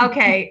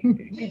 okay,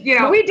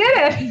 but we did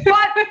it.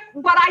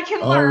 but I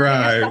can learn. All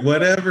right,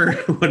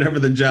 whatever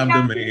the job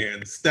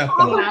demands. Step up.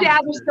 All of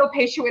dads are so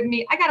patient with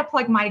me. I got to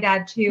plug my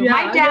dad too. Yeah,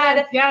 my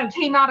dad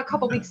came out a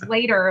couple weeks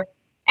later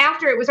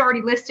after it was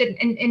already listed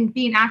and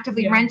being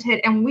actively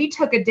rented. And we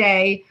took a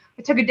day.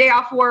 I took a day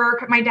off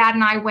work. My dad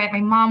and I went.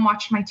 My mom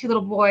watched my 2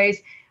 little boys.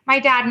 My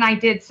dad and I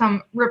did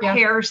some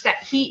repairs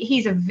that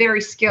he's a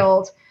very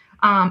skilled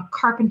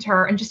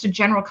carpenter and just a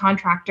general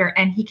contractor.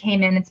 And he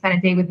came in and spent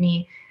a day with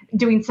me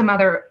doing some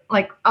other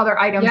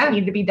items that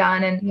needed to be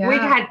done. And we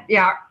had,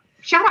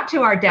 shout out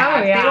to our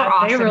dads. They were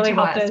awesome. They really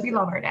helped us. We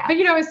love our dads. But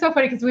it's so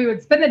funny because we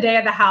would spend the day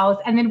at the house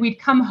and then we'd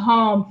come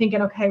home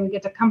thinking, okay, we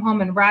get to come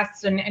home and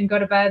rest and go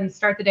to bed and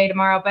start the day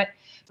tomorrow. But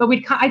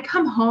I'd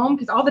come home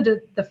because all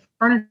the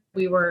furniture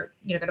we were,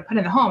 going to put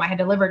in the home, I had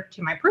delivered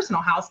to my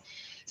personal house.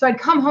 So I'd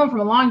come home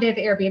from a long day at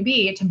the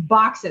Airbnb to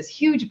boxes,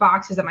 huge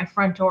boxes at my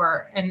front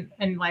door and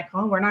like,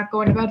 oh, we're not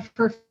going to bed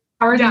for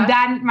hours. Yeah.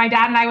 And my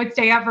dad and I would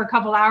stay up for a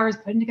couple hours,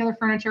 putting together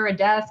furniture, a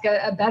desk,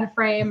 a bed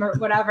frame or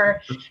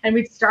whatever. And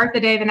we'd start the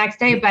day the next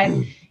day. But,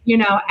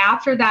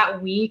 after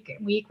that week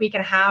and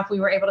a half, we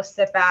were able to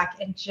sit back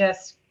and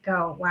just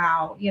go,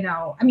 wow,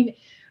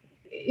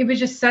 it was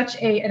just such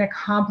an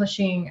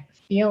accomplishing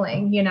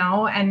feeling,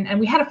 and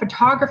we had a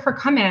photographer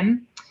come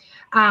in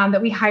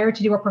that we hired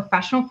to do our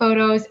professional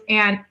photos.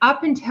 And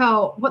up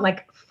until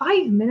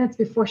 5 minutes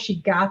before she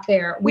got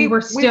there, we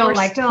were still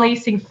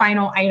placing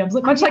final items,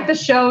 much like the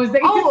shows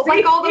that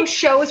like all those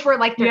shows where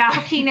they're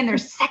cooking and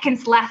there's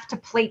seconds left to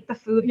plate the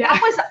food. Yeah.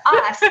 That was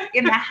us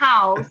in the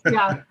house.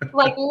 Yeah.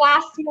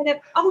 Last minute.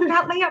 Oh,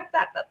 that layup.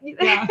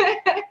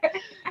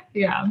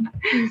 Yeah.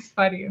 It's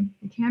funny.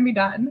 It can be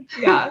done.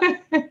 Yeah.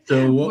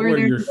 So what were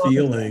your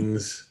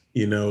feelings,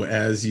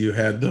 as you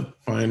had the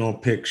final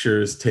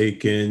pictures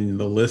taken,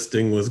 the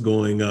listing was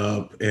going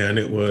up and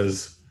it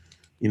was,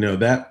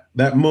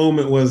 that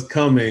moment was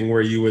coming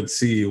where you would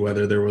see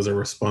whether there was a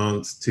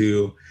response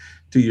to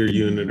your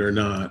unit or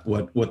not,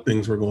 what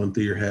things were going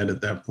through your head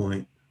at that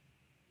point?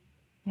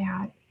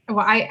 Yeah.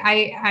 Well,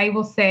 I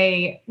will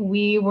say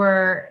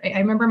I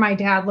remember my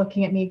dad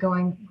looking at me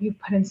going, we've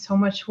put in so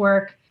much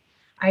work.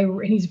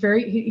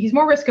 He's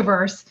more risk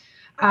averse.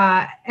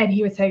 And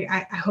he would say,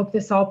 I hope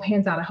this all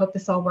pans out. I hope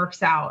this all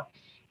works out.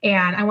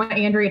 And I want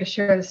Andrea to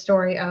share the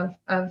story of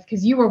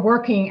because you were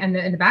working in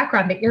the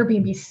background, the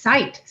Airbnb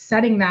site,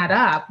 setting that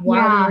up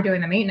while we were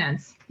doing the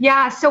maintenance.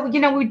 Yeah. So,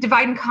 we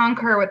divide and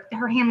conquer with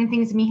her handling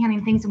things and me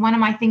handling things. And one of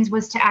my things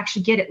was to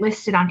actually get it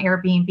listed on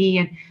Airbnb.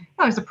 And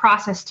it was a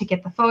process to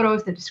get the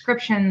photos, the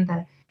description,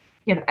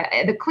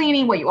 the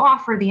cleaning, what you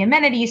offer, the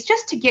amenities,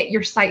 just to get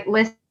your site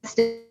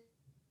listed.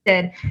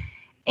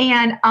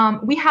 And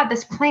we had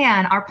this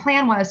plan. Our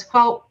plan was,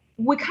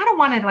 we kind of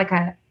wanted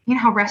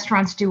how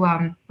restaurants do,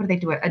 what do they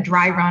do? A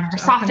dry run or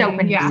soft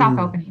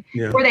opening,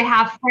 where they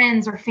have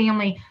friends or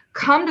family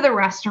come to the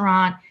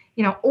restaurant,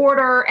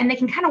 order, and they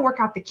can kind of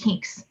work out the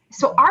kinks.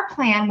 So our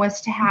plan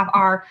was to have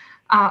our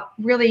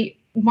really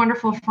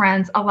wonderful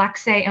friends,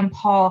 Alexei and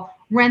Paul,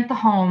 rent the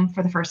home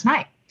for the first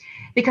night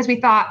because we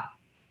thought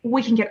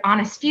we can get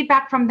honest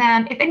feedback from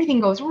them. If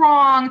anything goes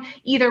wrong,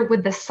 either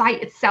with the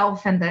site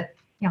itself and the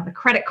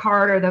credit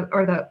card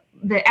or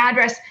the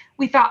address,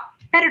 we thought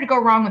better to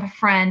go wrong with a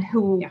friend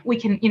who we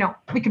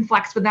can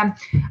flex with them.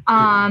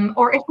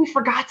 Or if we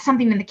forgot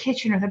something in the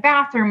kitchen or the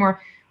bathroom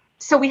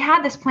so we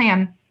had this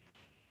plan.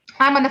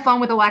 I'm on the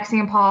phone with Alexi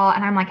and Paul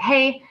and I'm like,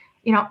 hey,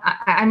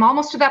 I'm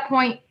almost to that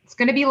point. It's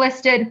going to be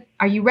listed.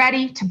 Are you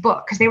ready to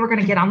book? Because they were going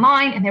to get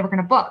online and they were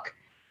going to book.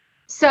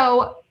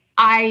 So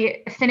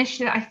I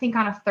finished it, I think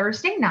on a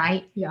Thursday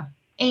night. Yeah.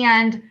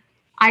 And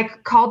I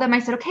called them. I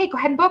said, okay, go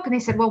ahead and book. And they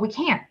said, well, we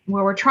can't.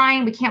 Well, we're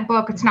trying. We can't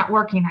book. It's not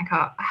working. I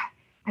go,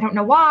 I don't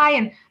know why.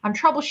 And I'm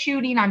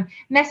troubleshooting. I'm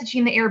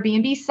messaging the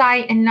Airbnb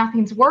site and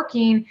nothing's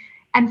working.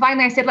 And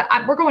finally I said,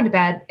 we're going to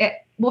bed.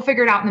 We'll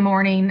figure it out in the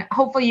morning.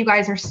 Hopefully you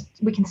guys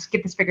we can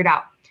get this figured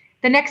out.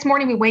 The next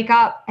morning we wake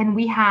up and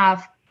we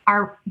have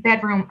our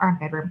bedroom,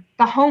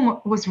 the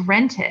home was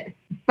rented,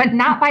 but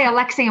not by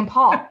Alexei and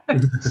Paul.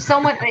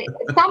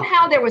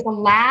 Somehow there was a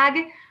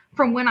lag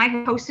from when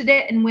I posted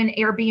it and when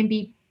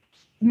Airbnb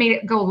made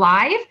it go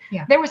live.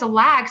 Yeah. There was a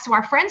lag. So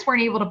our friends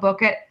weren't able to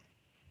book it.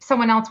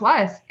 Someone else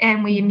was.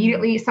 And we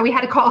immediately, so we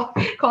had to call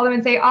them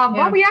and say,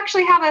 well, we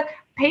actually have a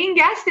paying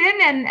guest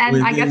in and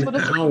I guess we'll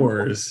just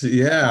hours.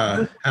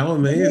 Yeah. How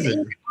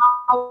amazing.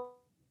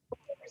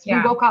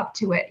 We woke up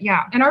to it.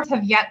 Yeah. And ours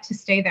have yet to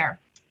stay there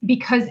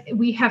because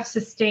we have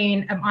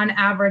sustained on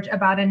average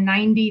about a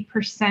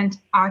 90%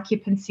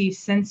 occupancy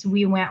since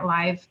we went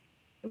live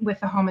with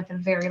the home at the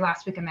very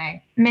last week of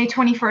May. May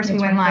 21st, we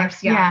went live.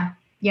 Yeah.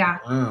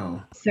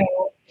 Wow.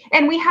 So,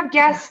 and we have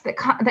guests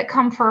that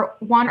come for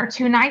 1 or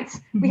 2 nights.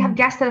 Mm-hmm. We have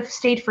guests that have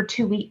stayed for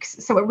 2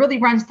 weeks. So it really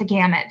runs the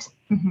gamut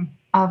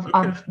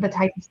of the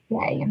type of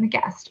stay and the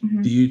guest.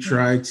 Mm-hmm. Do you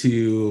try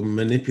to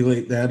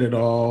manipulate that at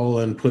all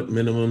and put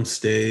minimum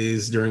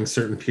stays during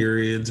certain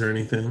periods or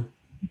anything?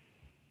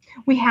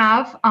 We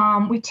have.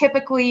 We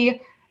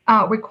typically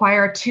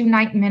require a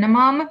 2-night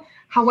minimum.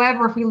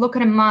 However, if we look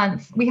at a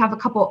month, we have a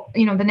couple,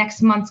 the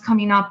next month's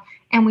coming up,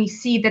 and we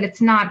see that it's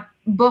not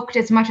booked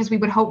as much as we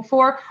would hope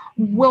for,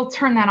 we'll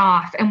turn that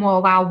off and we'll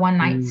allow one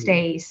night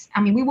stays.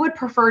 I mean, we would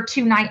prefer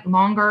 2 night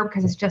longer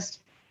because it's just,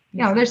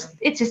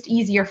 it's just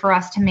easier for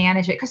us to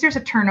manage it because there's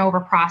a turnover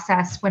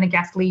process when a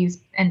guest leaves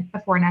and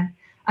before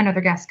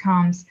another guest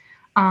comes.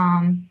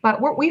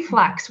 But we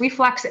flex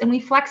and we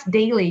flex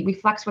daily. We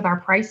flex with our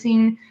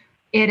pricing.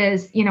 It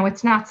is,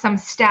 it's not some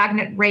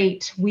stagnant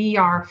rate. We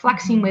are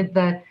flexing with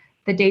the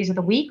days of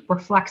the week. We're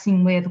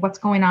flexing with what's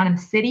going on in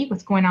the city,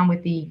 what's going on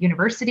with the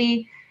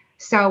university.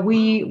 So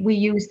we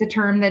use the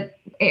term that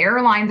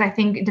airlines, I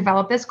think,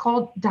 developed this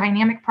called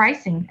dynamic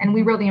pricing. And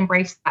we really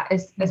embrace that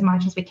as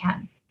much as we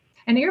can.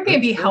 And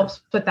Airbnb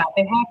helps with that.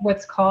 They have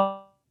what's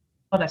called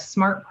a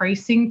smart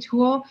pricing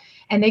tool,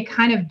 and they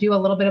kind of do a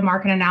little bit of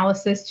market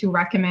analysis to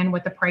recommend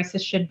what the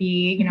prices should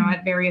be,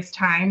 at various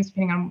times,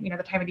 depending on,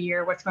 the time of the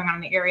year, what's going on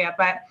in the area.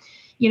 But,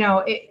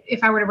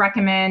 if I were to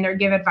recommend or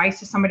give advice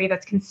to somebody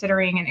that's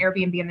considering an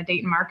Airbnb in the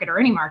Dayton market or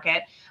any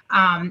market,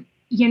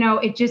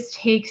 it just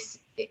takes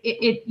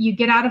you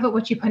get out of it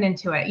what you put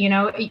into it.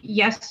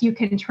 Yes, you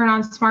can turn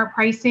on smart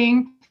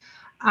pricing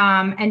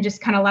and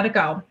just kind of let it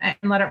go and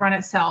let it run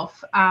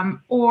itself.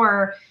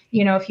 Or,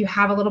 if you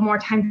have a little more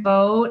time to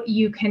vote,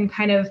 you can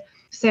kind of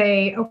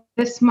say, oh,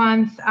 this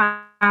month,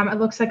 it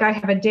looks like I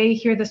have a day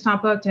here that's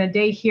not booked and a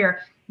day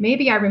here.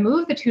 Maybe I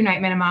remove the 2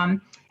 night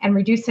minimum and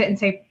reduce it and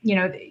say,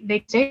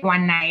 they stay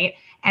 1 night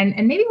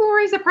and maybe we'll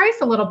raise the price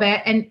a little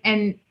bit.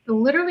 And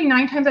literally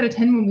 9 times out of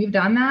 10, when we've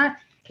done that,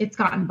 it's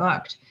gotten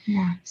booked.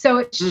 Yeah. So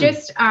it's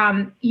just,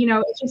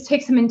 it just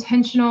takes some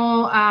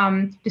intentional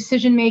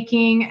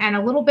decision-making and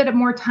a little bit of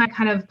more time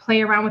kind of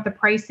play around with the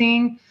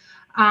pricing.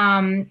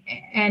 And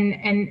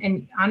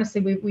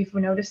honestly, we've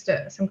noticed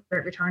some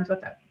great returns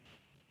with it.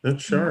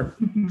 That's sharp.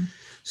 Mm-hmm.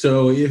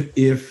 So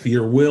if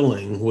you're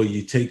willing, will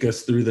you take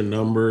us through the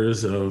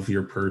numbers of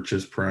your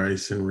purchase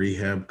price and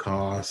rehab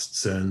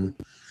costs and,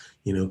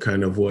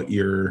 kind of what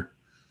your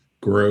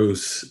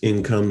gross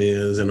income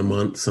is in a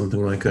month,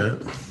 something like that?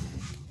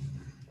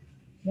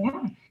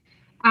 Yeah.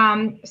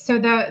 So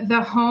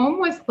the home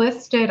was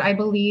listed, I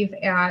believe,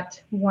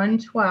 at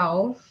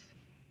 112.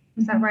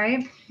 Is that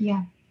right?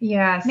 Yeah.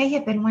 Yes. May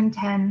have been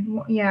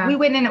 110. Yeah. We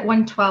went in at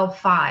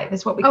 112.5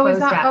 is what we closed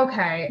at.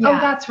 Okay. Yeah. Oh,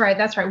 that's right.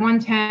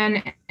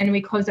 110 and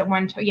we closed at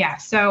 112. Yeah.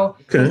 So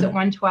closed at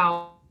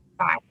 112.5.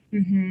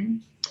 Mm-hmm.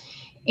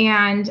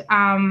 And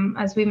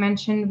as we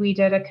mentioned, we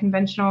did a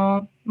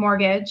conventional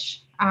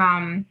mortgage,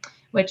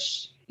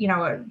 which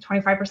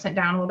 25%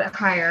 down, a little bit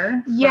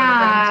higher.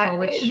 Yeah,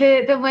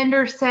 the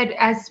lender said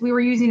as we were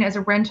using it as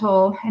a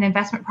rental and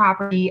investment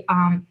property,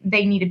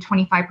 they needed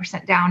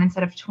 25% down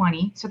instead of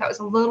 20. So that was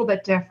a little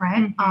bit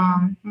different.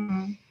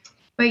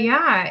 But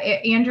yeah,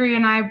 Andrea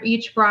and I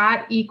each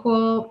brought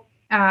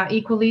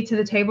equally to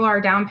the table our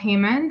down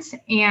payment.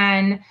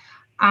 And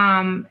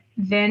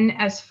then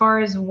as far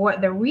as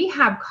what the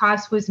rehab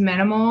cost was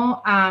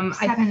minimal,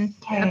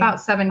 $7K. About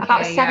 $7K.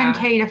 About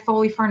 $7K to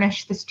fully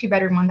furnish this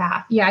 2-bedroom,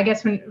 1-bath. Yeah, I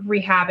guess when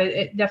rehab,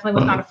 it definitely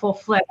was not a full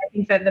flip. I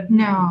think that the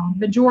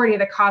majority of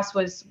the cost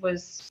was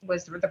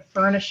the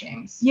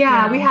furnishings.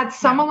 Yeah, we had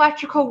some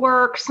electrical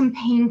work, some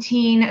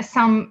painting,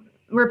 some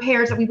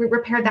repairs that we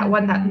repaired that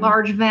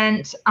large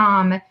vent.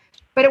 But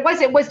it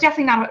was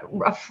definitely not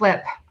a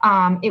flip.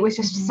 It was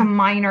just some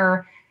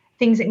minor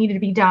things that needed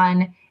to be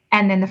done.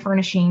 And then the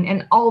furnishing,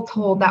 and all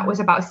told, that was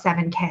about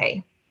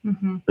 $7K.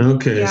 Mm-hmm.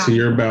 Okay, so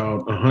you're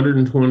about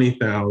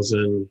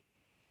 $120,000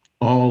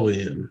 all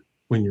in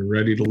when you're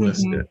ready to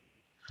list it.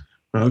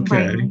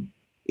 Okay, right.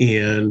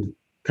 And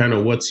kind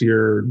of what's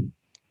your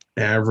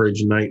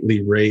average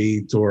nightly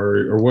rate,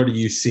 or what are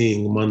you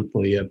seeing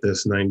monthly at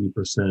this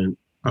 90%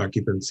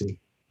 occupancy?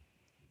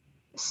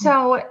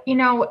 So,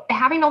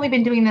 having only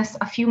been doing this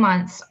a few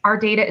months, our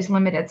data is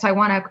limited. So I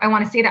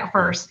want to say that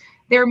first.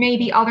 There may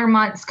be other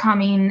months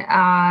coming,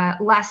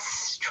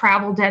 less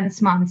travel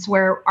dense months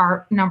where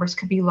our numbers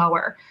could be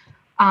lower.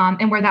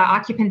 And where that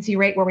occupancy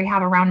rate where we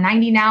have around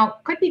 90 now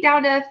could be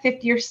down to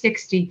 50 or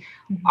 60.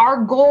 Mm-hmm.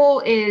 Our goal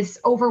is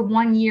over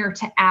 1 year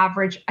to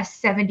average a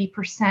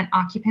 70%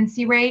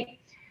 occupancy rate.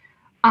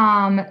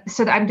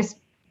 So that I'm just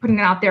putting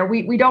it out there.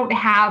 We don't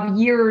have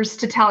years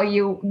to tell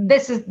you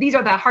these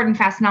are the hard and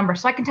fast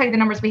numbers. So I can tell you the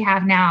numbers we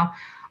have now.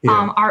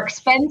 Yeah. Our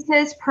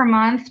expenses per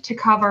month to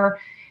cover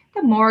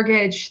the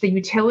mortgage, the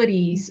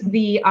utilities,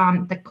 the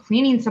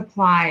cleaning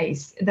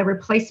supplies, the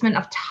replacement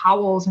of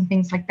towels and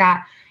things like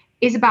that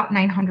is about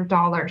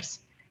 $900.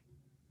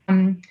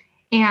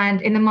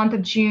 And in the month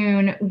of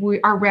June,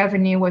 our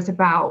revenue was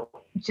about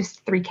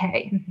just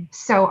 $3K. Mm-hmm.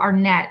 So our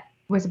net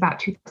was about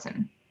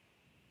 $2,000.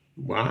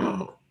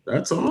 Wow,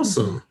 that's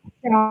awesome.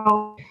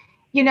 So,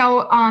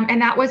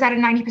 and that was at a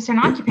 90%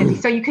 occupancy.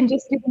 So you can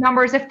just do the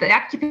numbers. If the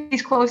occupancy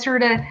is closer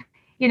to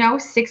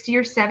 60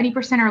 or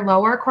 70% or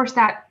lower, of course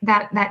that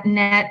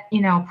net,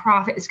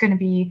 profit is going to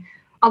be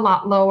a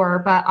lot lower.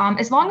 But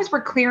as long as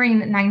we're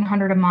clearing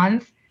 $900 a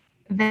month,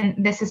 then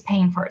this is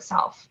paying for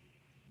itself.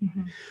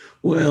 Mm-hmm.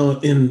 Well,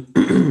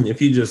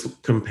 if you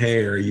just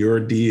compare your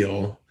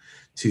deal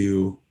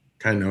to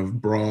kind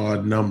of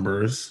broad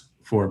numbers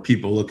for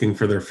people looking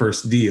for their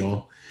first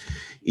deal.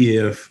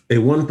 If a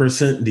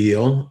 1%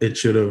 deal, it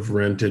should have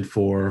rented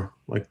for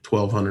like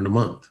 $1,200 a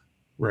month,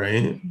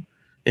 right?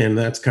 And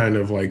that's kind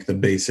of like the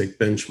basic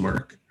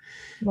benchmark.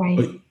 Right.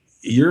 But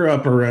you're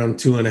up around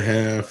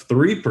 2.5%,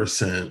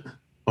 3%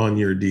 on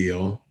your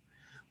deal,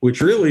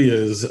 which really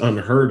is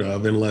unheard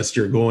of unless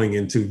you're going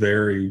into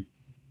very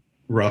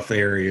rough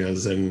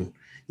areas and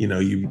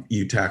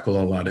you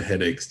tackle a lot of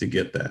headaches to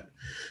get that.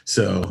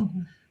 So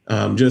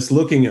just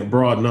looking at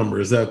broad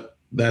numbers,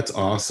 that's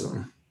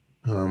awesome.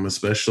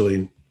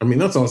 Especially, I mean,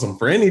 that's awesome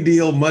for any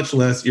deal, much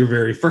less your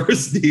very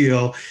first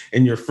deal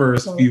and your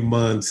first few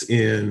months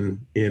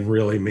in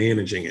really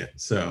managing it.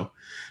 So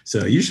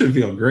you should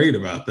feel great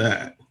about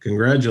that.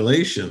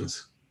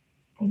 Congratulations.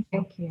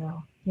 Thank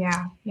you.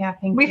 Yeah.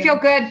 Thank you. We feel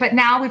good, but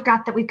now we've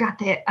got the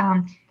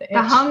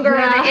hunger,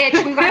 the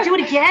itch. We've got to do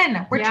it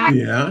again. We're trying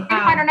to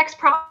find our next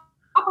property.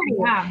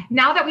 Yeah.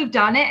 Now that we've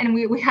done it, and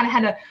we kind of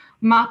had to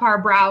mop our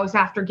brows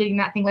after getting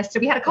that thing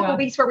listed. We had a couple of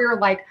weeks where we were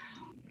like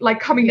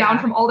coming down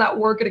from all that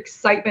work and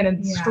excitement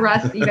and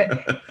stress even.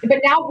 But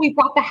now we've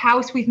got the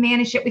house, we've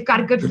managed it, we've got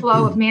a good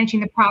flow of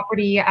managing the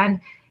property, and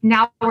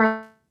now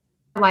we're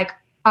like,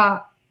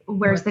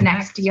 where's the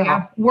next deal?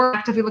 Yeah. We're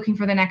actively looking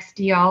for the next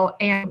deal,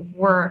 and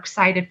we're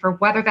excited for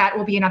whether that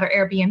will be another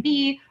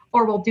Airbnb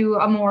or we'll do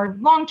a more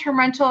long-term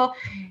rental.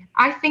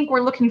 I think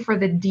we're looking for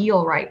the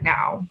deal right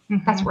now.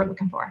 That's what we're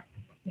looking for.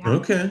 Yeah.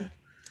 Okay.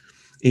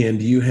 And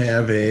you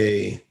have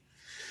when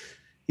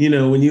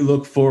you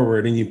look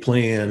forward and you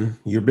plan,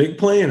 you're big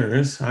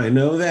planners. I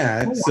know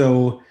that. Oh, yeah.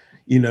 So,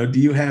 do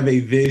you have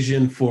a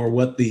vision for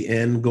what the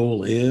end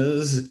goal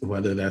is,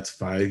 whether that's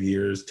 5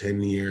 years,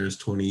 10 years,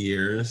 20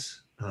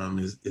 years?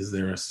 Is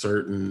there a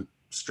certain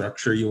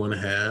structure you want to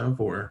have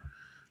or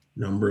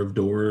number of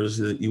doors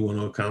that you want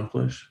to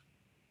accomplish?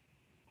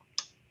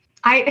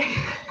 I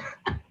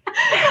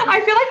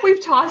feel like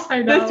we've tossed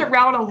this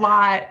around a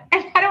lot,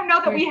 and I don't know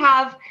that we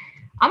have.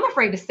 I'm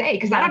afraid to say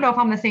because I don't know if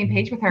I'm on the same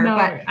page with her. No,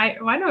 but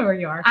I know where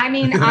you are. I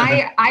mean,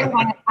 I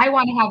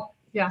want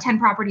to have 10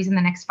 properties in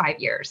the next 5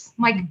 years.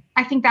 Like,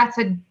 I think that's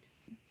a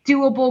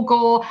doable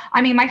goal.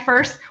 I mean,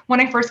 when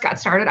I first got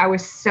started, I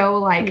was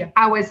so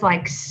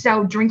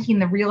so drinking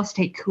the real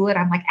estate Kool-Aid.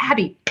 I'm like,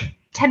 Abby,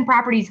 10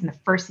 properties in the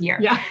first year.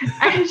 Yeah.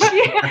 And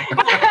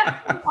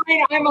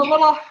I'm a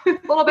little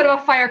bit of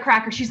a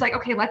firecracker. She's like,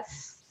 okay,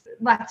 let's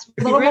a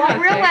little more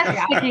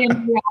realistic here.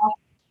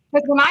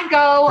 Because when I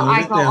go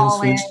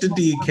all in. Switch to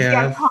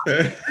decaf.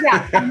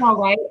 Yeah, I know,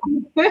 right?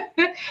 But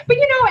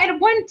at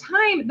one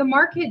time the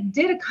market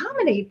did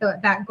accommodate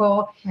that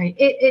goal. Right.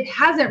 It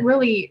hasn't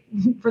really,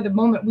 for the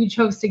moment we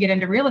chose to get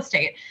into real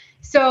estate.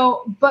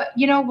 So, but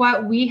you know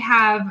what? We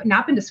have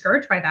not been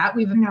discouraged by that.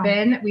 We've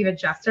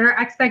adjusted our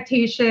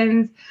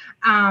expectations,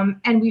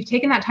 and we've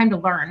taken that time to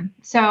learn.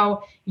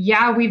 So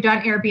yeah, we've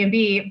done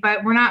Airbnb,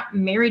 but we're not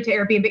married to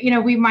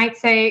Airbnb. We might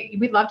say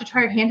we'd love to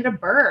try our hand at a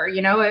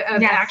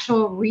BRRRR,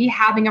 actual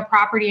rehabbing a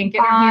property and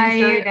get our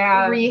hands dirty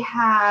down.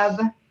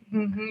 Rehab.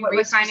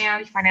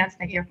 Refinance.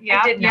 Thank you.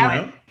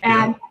 Yeah.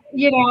 And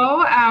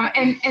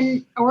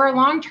and or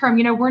long term,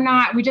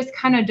 we just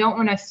kind of don't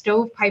want to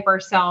stovepipe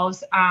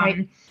ourselves.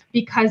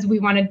 Because we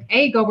want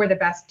to go where the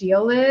best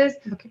deal is,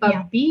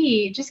 but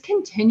B, just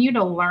continue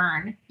to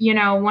learn.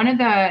 One of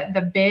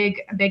the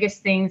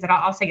biggest things that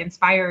I'll say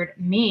inspired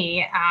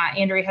me,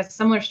 Andrea has a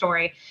similar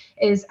story,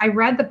 is I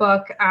read the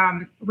book,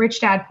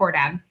 Rich Dad, Poor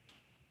Dad.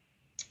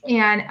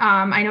 And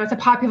I know it's a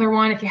popular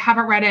one. If you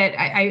haven't read it,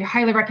 I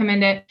highly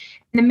recommend it.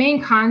 And the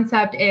main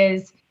concept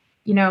is,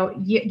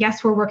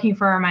 yes, we're working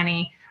for our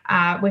money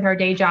with our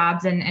day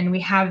jobs, and we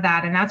have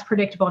that, and that's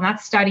predictable, and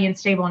that's steady and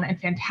stable and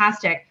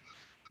fantastic.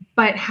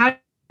 But how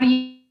do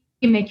you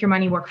make your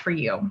money work for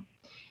you?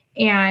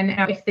 And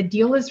if the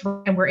deal is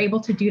right and we're able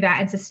to do that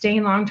and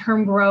sustain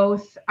long-term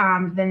growth,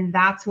 then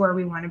that's where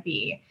we want to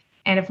be.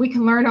 And if we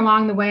can learn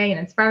along the way and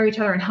inspire each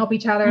other and help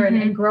each other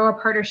and grow a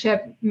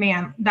partnership,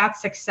 man,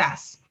 that's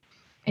success.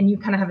 And you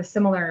kind of have a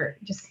similar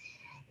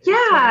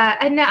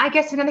And I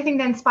guess another thing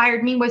that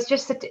inspired me was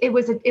just that it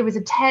was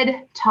a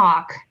TED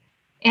Talk,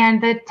 and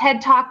the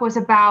TED Talk was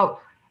about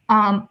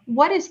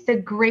what is the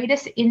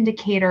greatest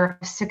indicator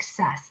of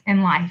success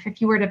in life? If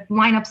you were to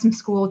line up some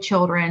school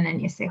children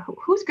and you say,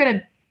 who's going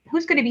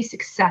to be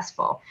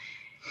successful?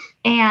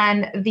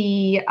 And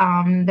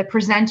the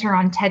presenter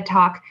on TED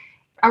Talk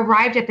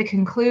arrived at the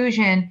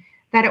conclusion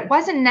that it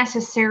wasn't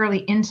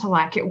necessarily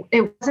intellect.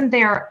 It wasn't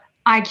their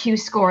IQ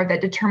score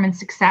that determined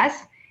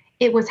success.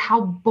 It was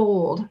how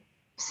bold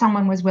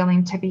someone was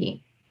willing to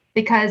be.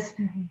 Because,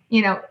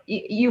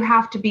 you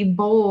have to be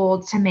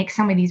bold to make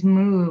some of these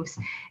moves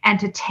and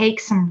to take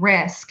some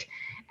risk.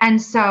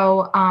 And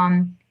so,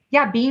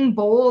 being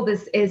bold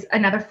is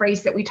another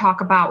phrase that we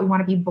talk about. We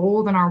want to be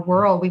bold in our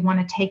world. We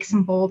want to take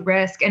some bold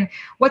risk. And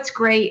what's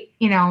great,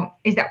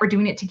 is that we're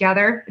doing it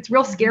together. It's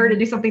real scary to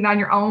do something on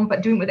your own,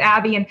 but doing it with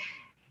Abby. And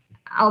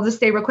I'll just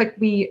say real quick,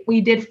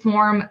 we did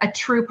form a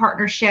true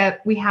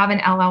partnership. We have an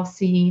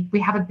LLC. We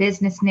have a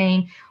business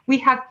name. We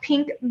have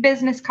pink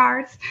business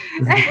cards.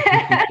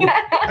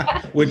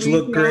 Which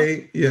look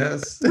great.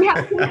 Yes. We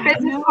have pink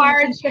business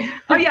cards.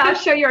 Oh yeah, I'll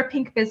show you our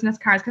pink business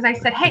cards because I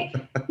said, hey,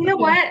 you know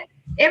what?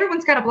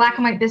 Everyone's got a black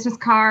and white business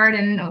card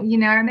and,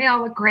 and they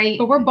all look great.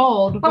 But we're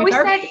bold. But we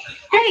said,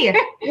 hey,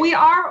 we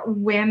are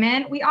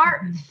women. We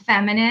are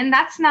feminine.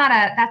 That's not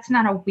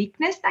a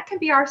weakness. That can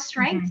be our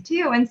strength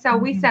too. And so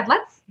we said,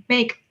 let's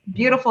make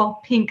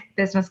beautiful pink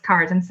business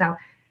cards. And so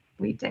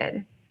we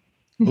did.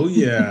 Oh,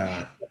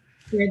 yeah.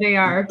 Here they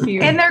are.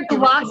 Cute. And they're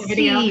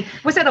glossy.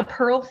 Was it a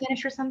pearl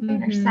finish or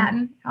something or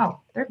satin? Oh,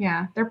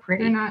 they're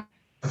pretty. They're not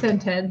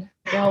scented.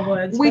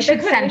 Woods. We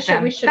should send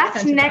them.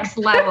 That's next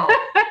level.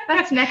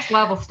 That's next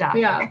level stuff.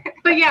 Yeah.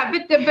 But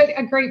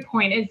a great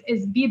point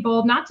is be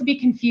bold, not to be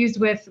confused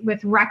with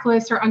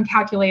reckless or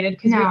uncalculated,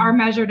 because we are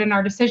measured in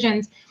our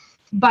decisions.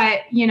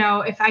 But,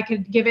 if I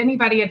could give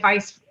anybody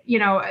advice,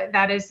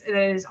 that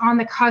is on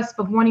the cusp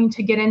of wanting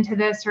to get into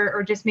this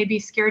or just maybe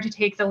scared to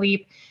take the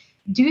leap,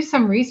 do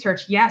some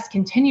research. Yes,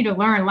 continue to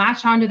learn,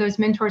 latch onto those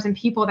mentors and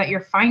people that you're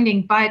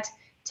finding, but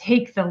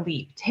take the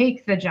leap,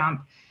 take the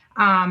jump.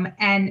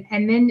 And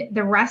then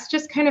the rest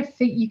just kind of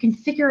you can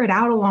figure it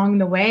out along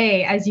the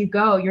way as you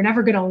go. You're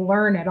never going to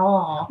learn it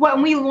all. Well,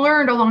 and we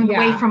learned along the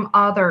way from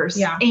others.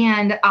 Yeah.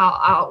 And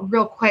I'll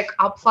real quick,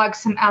 I'll plug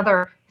some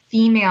other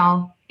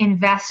female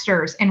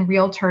investors and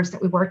realtors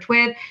that we worked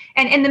with,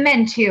 and the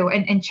men too.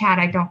 And Chad,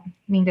 I don't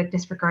mean to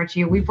disregard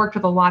you. We've worked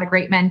with a lot of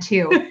great men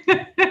too.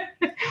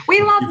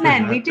 We love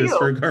men. We do.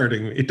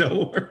 Disregarding me,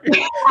 don't worry.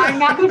 I'm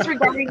not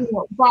disregarding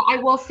you, but I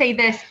will say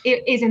this: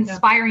 it is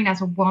inspiring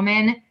as a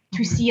woman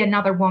to see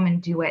another woman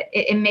do it.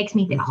 It makes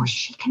me think, oh,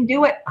 she can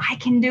do it. I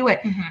can do it.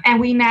 And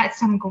we met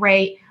some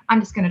great. I'm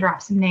just going to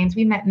drop some names.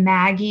 We met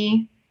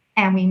Maggie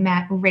and we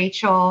met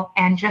Rachel,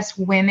 and just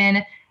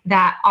women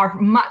that are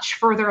much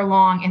further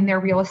along in their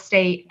real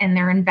estate and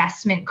their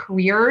investment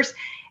careers.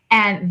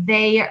 And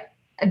they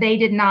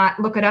did not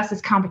look at us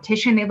as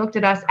competition. They looked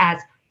at us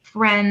as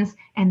friends,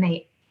 and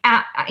they,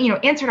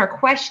 answered our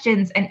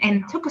questions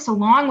and took us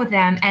along with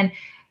them. And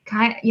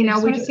kind of, we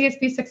want to see us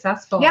be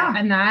successful. Yeah.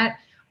 And that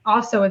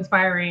also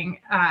inspiring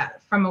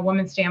from a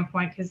woman's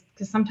standpoint, because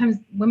sometimes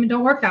women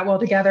don't work that well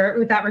together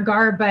with that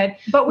regard.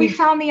 But we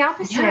found the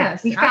opposite.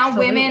 Yes, we found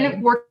absolutely.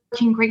 Women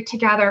working great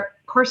together.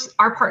 Of course,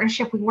 our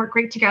partnership, we work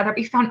great together.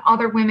 We found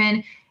other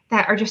women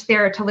that are just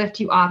there to lift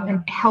you up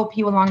and help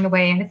you along the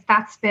way. And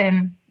that's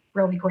been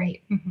really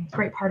great. It's a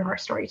great part of our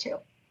story too.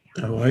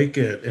 I like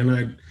it.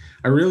 And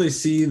I really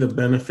see the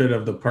benefit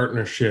of the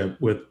partnership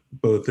with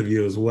both of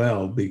you as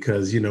well,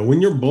 because,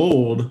 when you're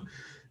bold,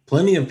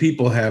 plenty of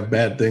people have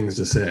bad things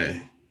to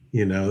say.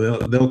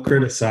 They'll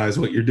criticize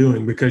what you're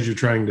doing because you're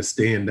trying to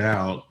stand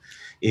out.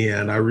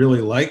 And I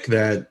really like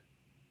that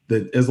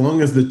as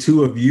long as the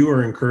two of you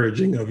are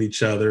encouraging of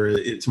each other,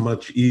 it's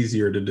much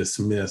easier to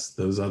dismiss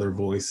those other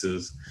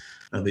voices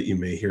that you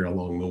may hear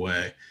along the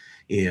way.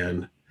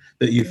 And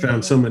that you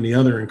found so many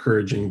other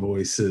encouraging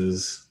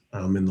voices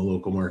in the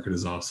local market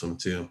is awesome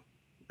too.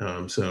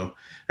 So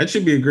that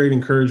should be a great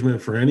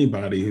encouragement for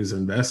anybody who's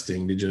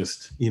investing to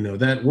just,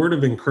 that word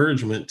of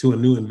encouragement to a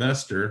new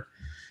investor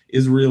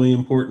is really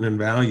important and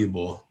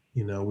valuable.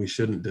 We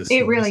shouldn't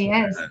dismiss it. Really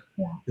is.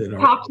 Yeah.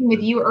 Talking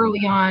with you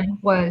early on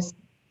was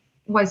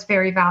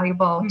very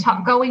valuable.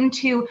 Going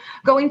to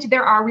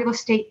there are real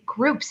estate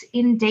groups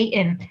in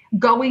Dayton,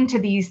 going to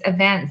these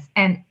events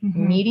and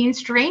meeting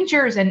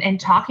strangers and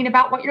talking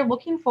about what you're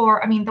looking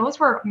for. I mean, those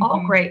were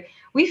all great.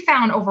 We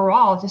found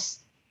overall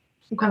just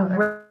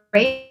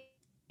great.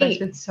 That's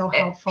been so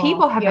helpful.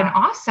 People have been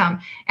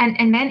awesome,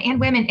 and men and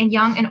women and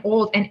young and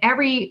old, and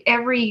every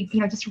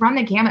just run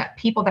the gamut of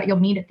people that you'll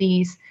meet at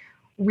these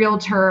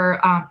realtor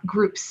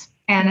groups.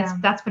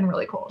 And that's been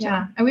really cool too.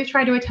 Yeah. And we've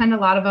tried to attend a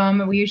lot of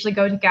them. We usually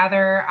go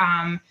together.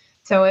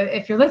 So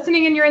if you're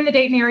listening and you're in the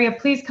Dayton area,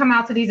 please come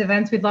out to these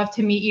events. We'd love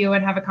to meet you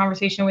and have a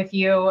conversation with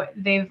you.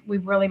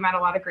 We've really met a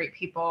lot of great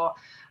people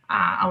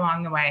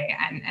along the way,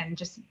 and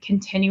just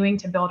continuing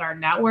to build our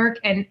network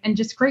and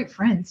just great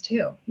friends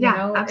too.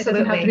 Absolutely. It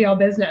doesn't have to be all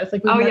business.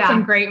 Like we've met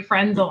some great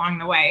friends along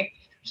the way,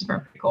 which is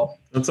pretty cool.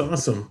 That's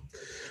awesome.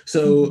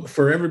 So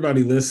for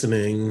everybody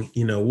listening,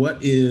 what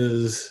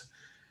is,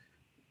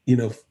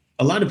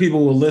 a lot of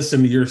people will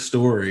listen to your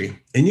story,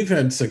 and you've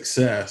had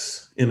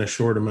success in a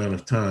short amount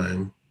of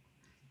time.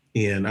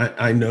 And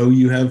I know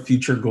you have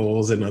future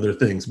goals and other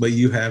things, but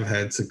you have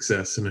had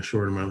success in a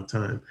short amount of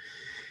time.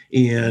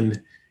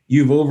 And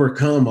you've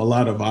overcome a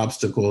lot of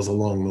obstacles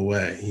along the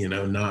way,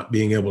 not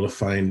being able to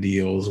find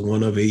deals,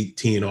 one of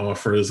 18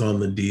 offers on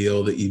the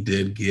deal that you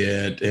did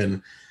get.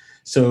 And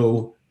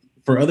so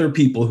for other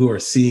people who are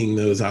seeing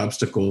those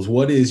obstacles,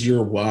 what is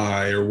your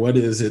why, or what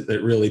is it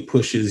that really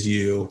pushes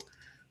you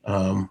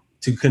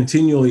to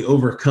continually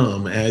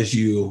overcome as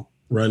you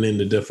run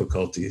into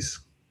difficulties?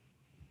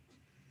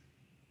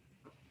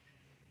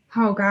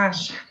 Oh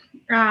gosh.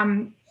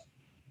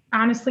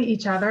 Honestly,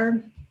 each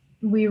other.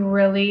 We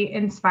really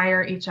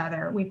inspire each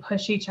other. We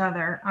push each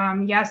other.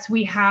 Yes,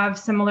 we have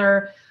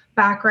similar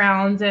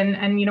backgrounds,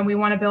 and we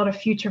want to build a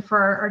future for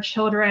our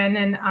children,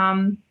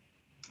 and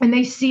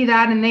they see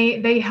that, and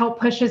they help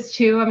push us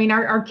too. I mean,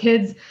 our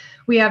kids,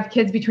 we have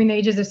kids between the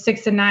ages of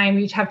 6 and 9.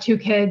 We each have 2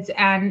 kids,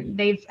 and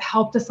they've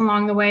helped us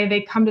along the way.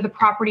 They come to the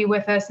property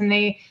with us, and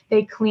they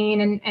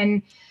clean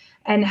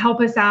and help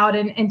us out,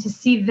 and to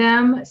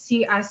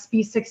see us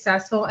be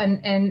successful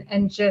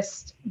and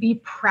just be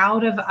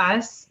proud of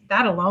us,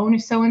 that alone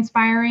is so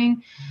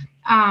inspiring.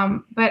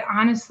 But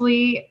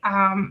honestly,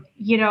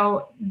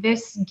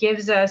 this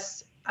gives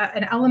us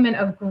an element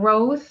of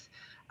growth,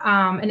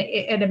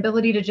 an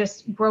ability to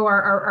just grow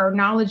our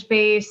knowledge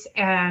base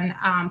and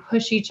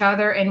push each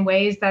other in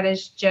ways that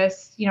is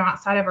just,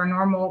 outside of our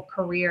normal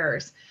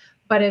careers.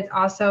 But it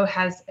also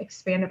has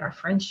expanded our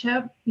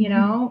friendship,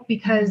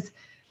 because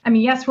I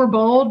mean, yes, we're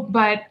bold,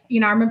 but,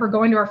 I remember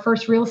going to our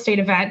first real estate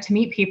event to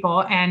meet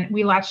people, and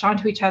we latched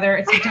onto each other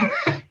and said,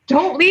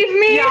 don't leave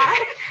me. Yeah,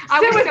 I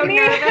was so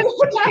nervous.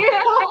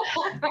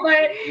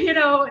 But,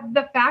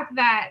 the fact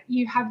that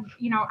you have,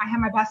 I have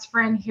my best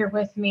friend here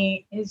with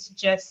me is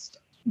just,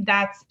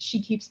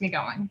 she keeps me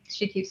going.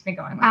 She keeps me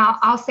going.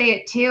 I'll say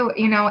it too,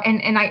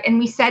 and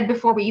we said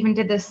before we even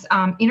did this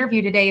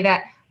interview today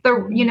that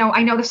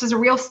I know this is a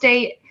real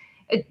estate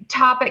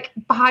topic.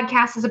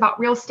 Podcast is about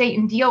real estate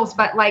and deals,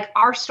 but like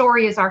our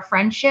story is our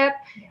friendship.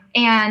 Yeah.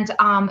 And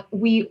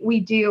we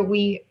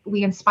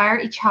inspire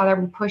each other,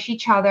 we push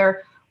each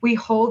other, we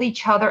hold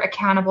each other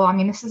accountable. I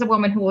mean, this is a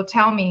woman who will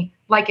tell me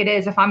like it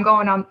is if I'm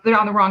going on the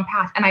wrong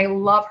path, and I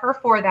love her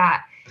for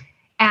that.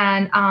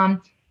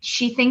 And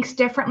she thinks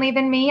differently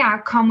than me.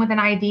 I've come with an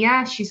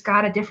idea. She's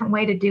got a different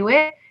way to do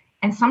it,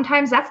 and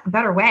sometimes that's the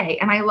better way.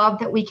 And I love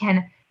that we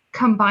can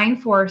combine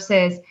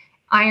forces.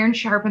 Iron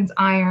sharpens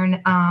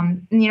iron.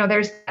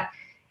 There's,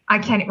 I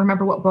can't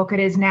remember what book it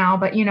is now,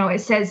 but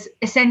it says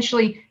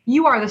essentially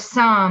you are the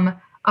sum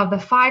of the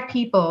 5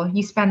 people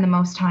you spend the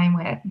most time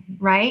with,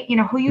 right?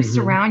 Who you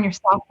surround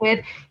yourself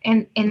with,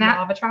 and that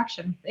law of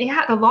attraction.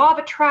 Yeah, the law of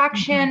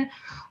attraction,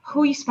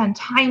 who you spend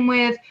time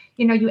with,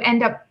 you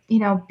end up,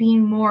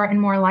 being more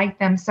and more like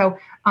them. So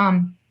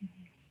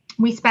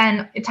we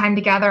spend time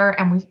together,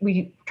 and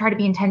we try to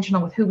be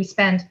intentional with who we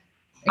spend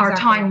our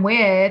time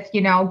with,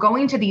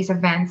 going to these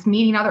events,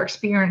 meeting other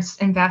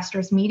experienced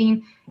investors,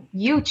 meeting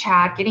you,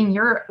 Chad, getting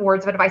your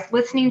words of advice,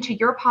 listening to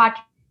your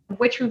podcast,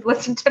 which we've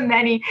listened to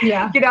many.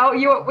 Yeah. We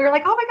were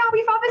like, oh my God,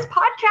 we found this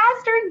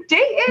podcast during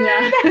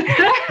Dayton.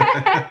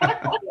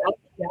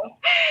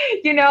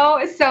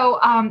 So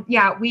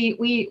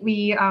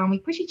we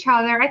push each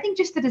other. I think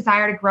just the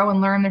desire to grow and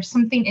learn. There's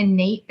something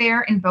innate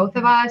there in both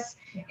of us.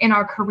 Yeah. In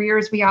our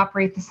careers, we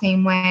operate the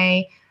same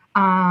way.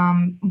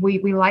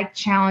 We like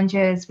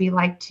challenges. We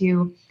like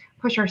to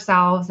push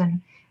ourselves, and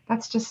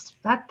that's just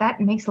that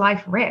makes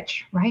life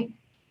rich, right?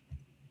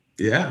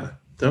 Yeah,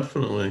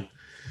 definitely.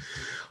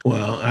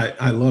 Well,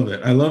 I love it.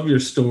 I love your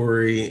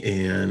story,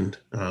 and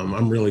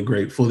I'm really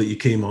grateful that you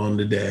came on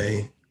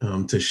today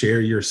to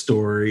share your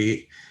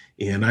story.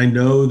 And I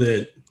know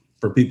that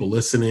for people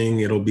listening,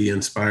 it'll be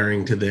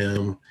inspiring to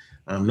them.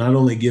 Not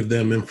only give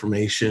them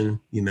information,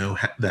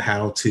 the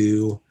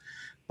how-to,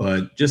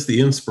 but just the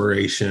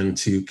inspiration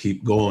to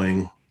keep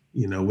going,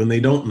 when they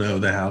don't know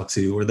the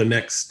how-to or the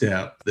next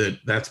step,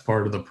 that's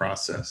part of the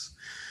process.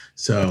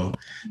 So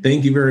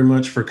thank you very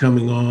much for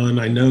coming on.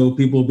 I know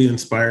people will be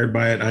inspired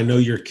by it. I know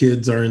your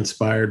kids are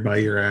inspired by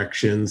your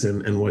actions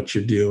and what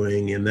you're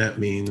doing, and that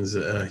means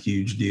a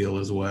huge deal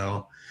as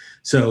well.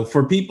 So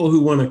for people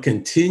who want to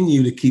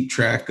continue to keep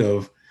track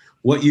of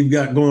what you've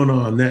got going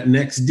on, that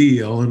next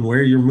deal and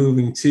where you're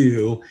moving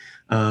to,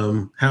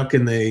 how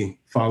can they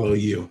follow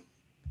you?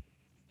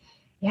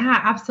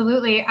 Yeah,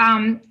 absolutely.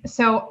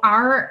 So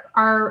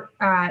our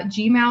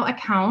Gmail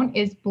account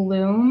is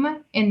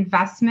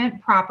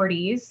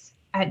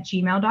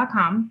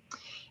bloominvestmentproperties@gmail.com.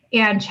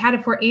 And Chad,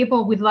 if we're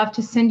able, we'd love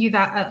to send you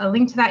a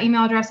link to that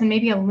email address, and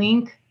maybe a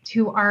link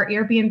to our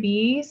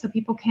Airbnb, so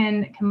people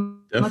can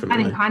look at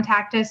and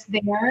contact us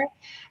there.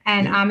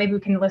 And maybe we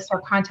can list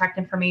our contact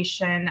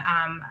information,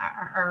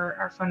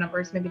 our phone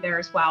numbers, maybe there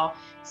as well.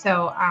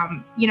 So,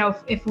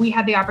 if we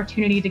had the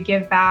opportunity to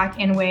give back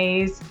in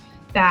ways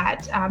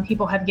that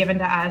people have given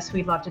to us,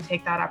 we'd love to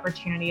take that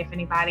opportunity. If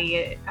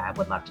anybody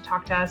would love to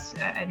talk to us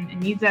and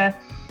needs a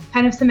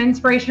kind of some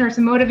inspiration or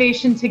some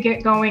motivation to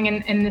get going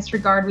in this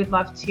regard, we'd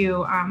love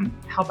to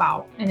help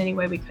out in any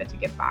way we could to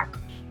give back.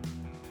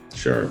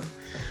 Sure.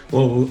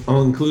 Well,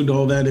 I'll include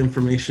all that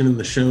information in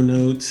the show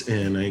notes,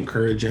 and I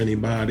encourage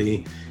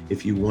anybody,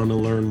 if you want to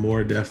learn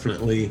more,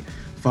 definitely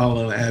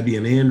follow Abby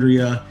and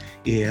Andrea.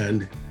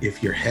 And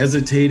if you're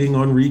hesitating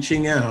on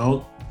reaching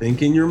out,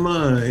 think in your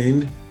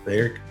mind,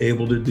 they're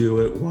able to do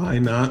it. Why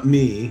not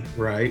me,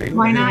 right?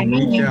 Why not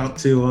me? Reach out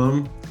to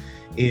them.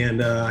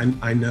 And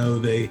I know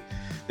they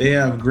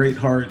have great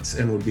hearts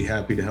and would be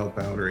happy to help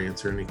out or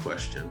answer any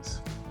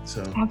questions.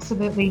 So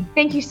absolutely.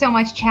 Thank you so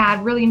much,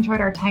 Chad. Really enjoyed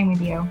our time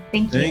with you.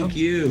 Thank you. Thank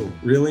you.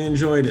 Really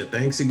enjoyed it.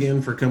 Thanks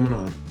again for coming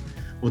on.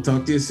 We'll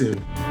talk to you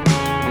soon.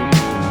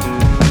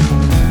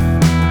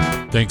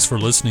 Thanks for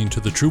listening to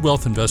the True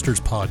Wealth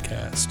Investors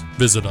Podcast.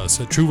 Visit us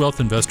at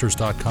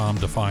truewealthinvestors.com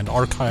to find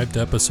archived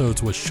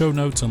episodes with show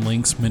notes and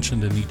links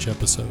mentioned in each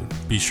episode.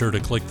 Be sure to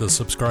click the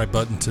subscribe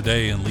button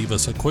today and leave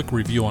us a quick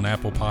review on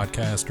Apple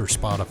Podcast or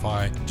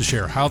Spotify to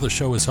share how the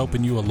show is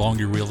helping you along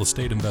your real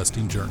estate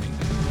investing journey.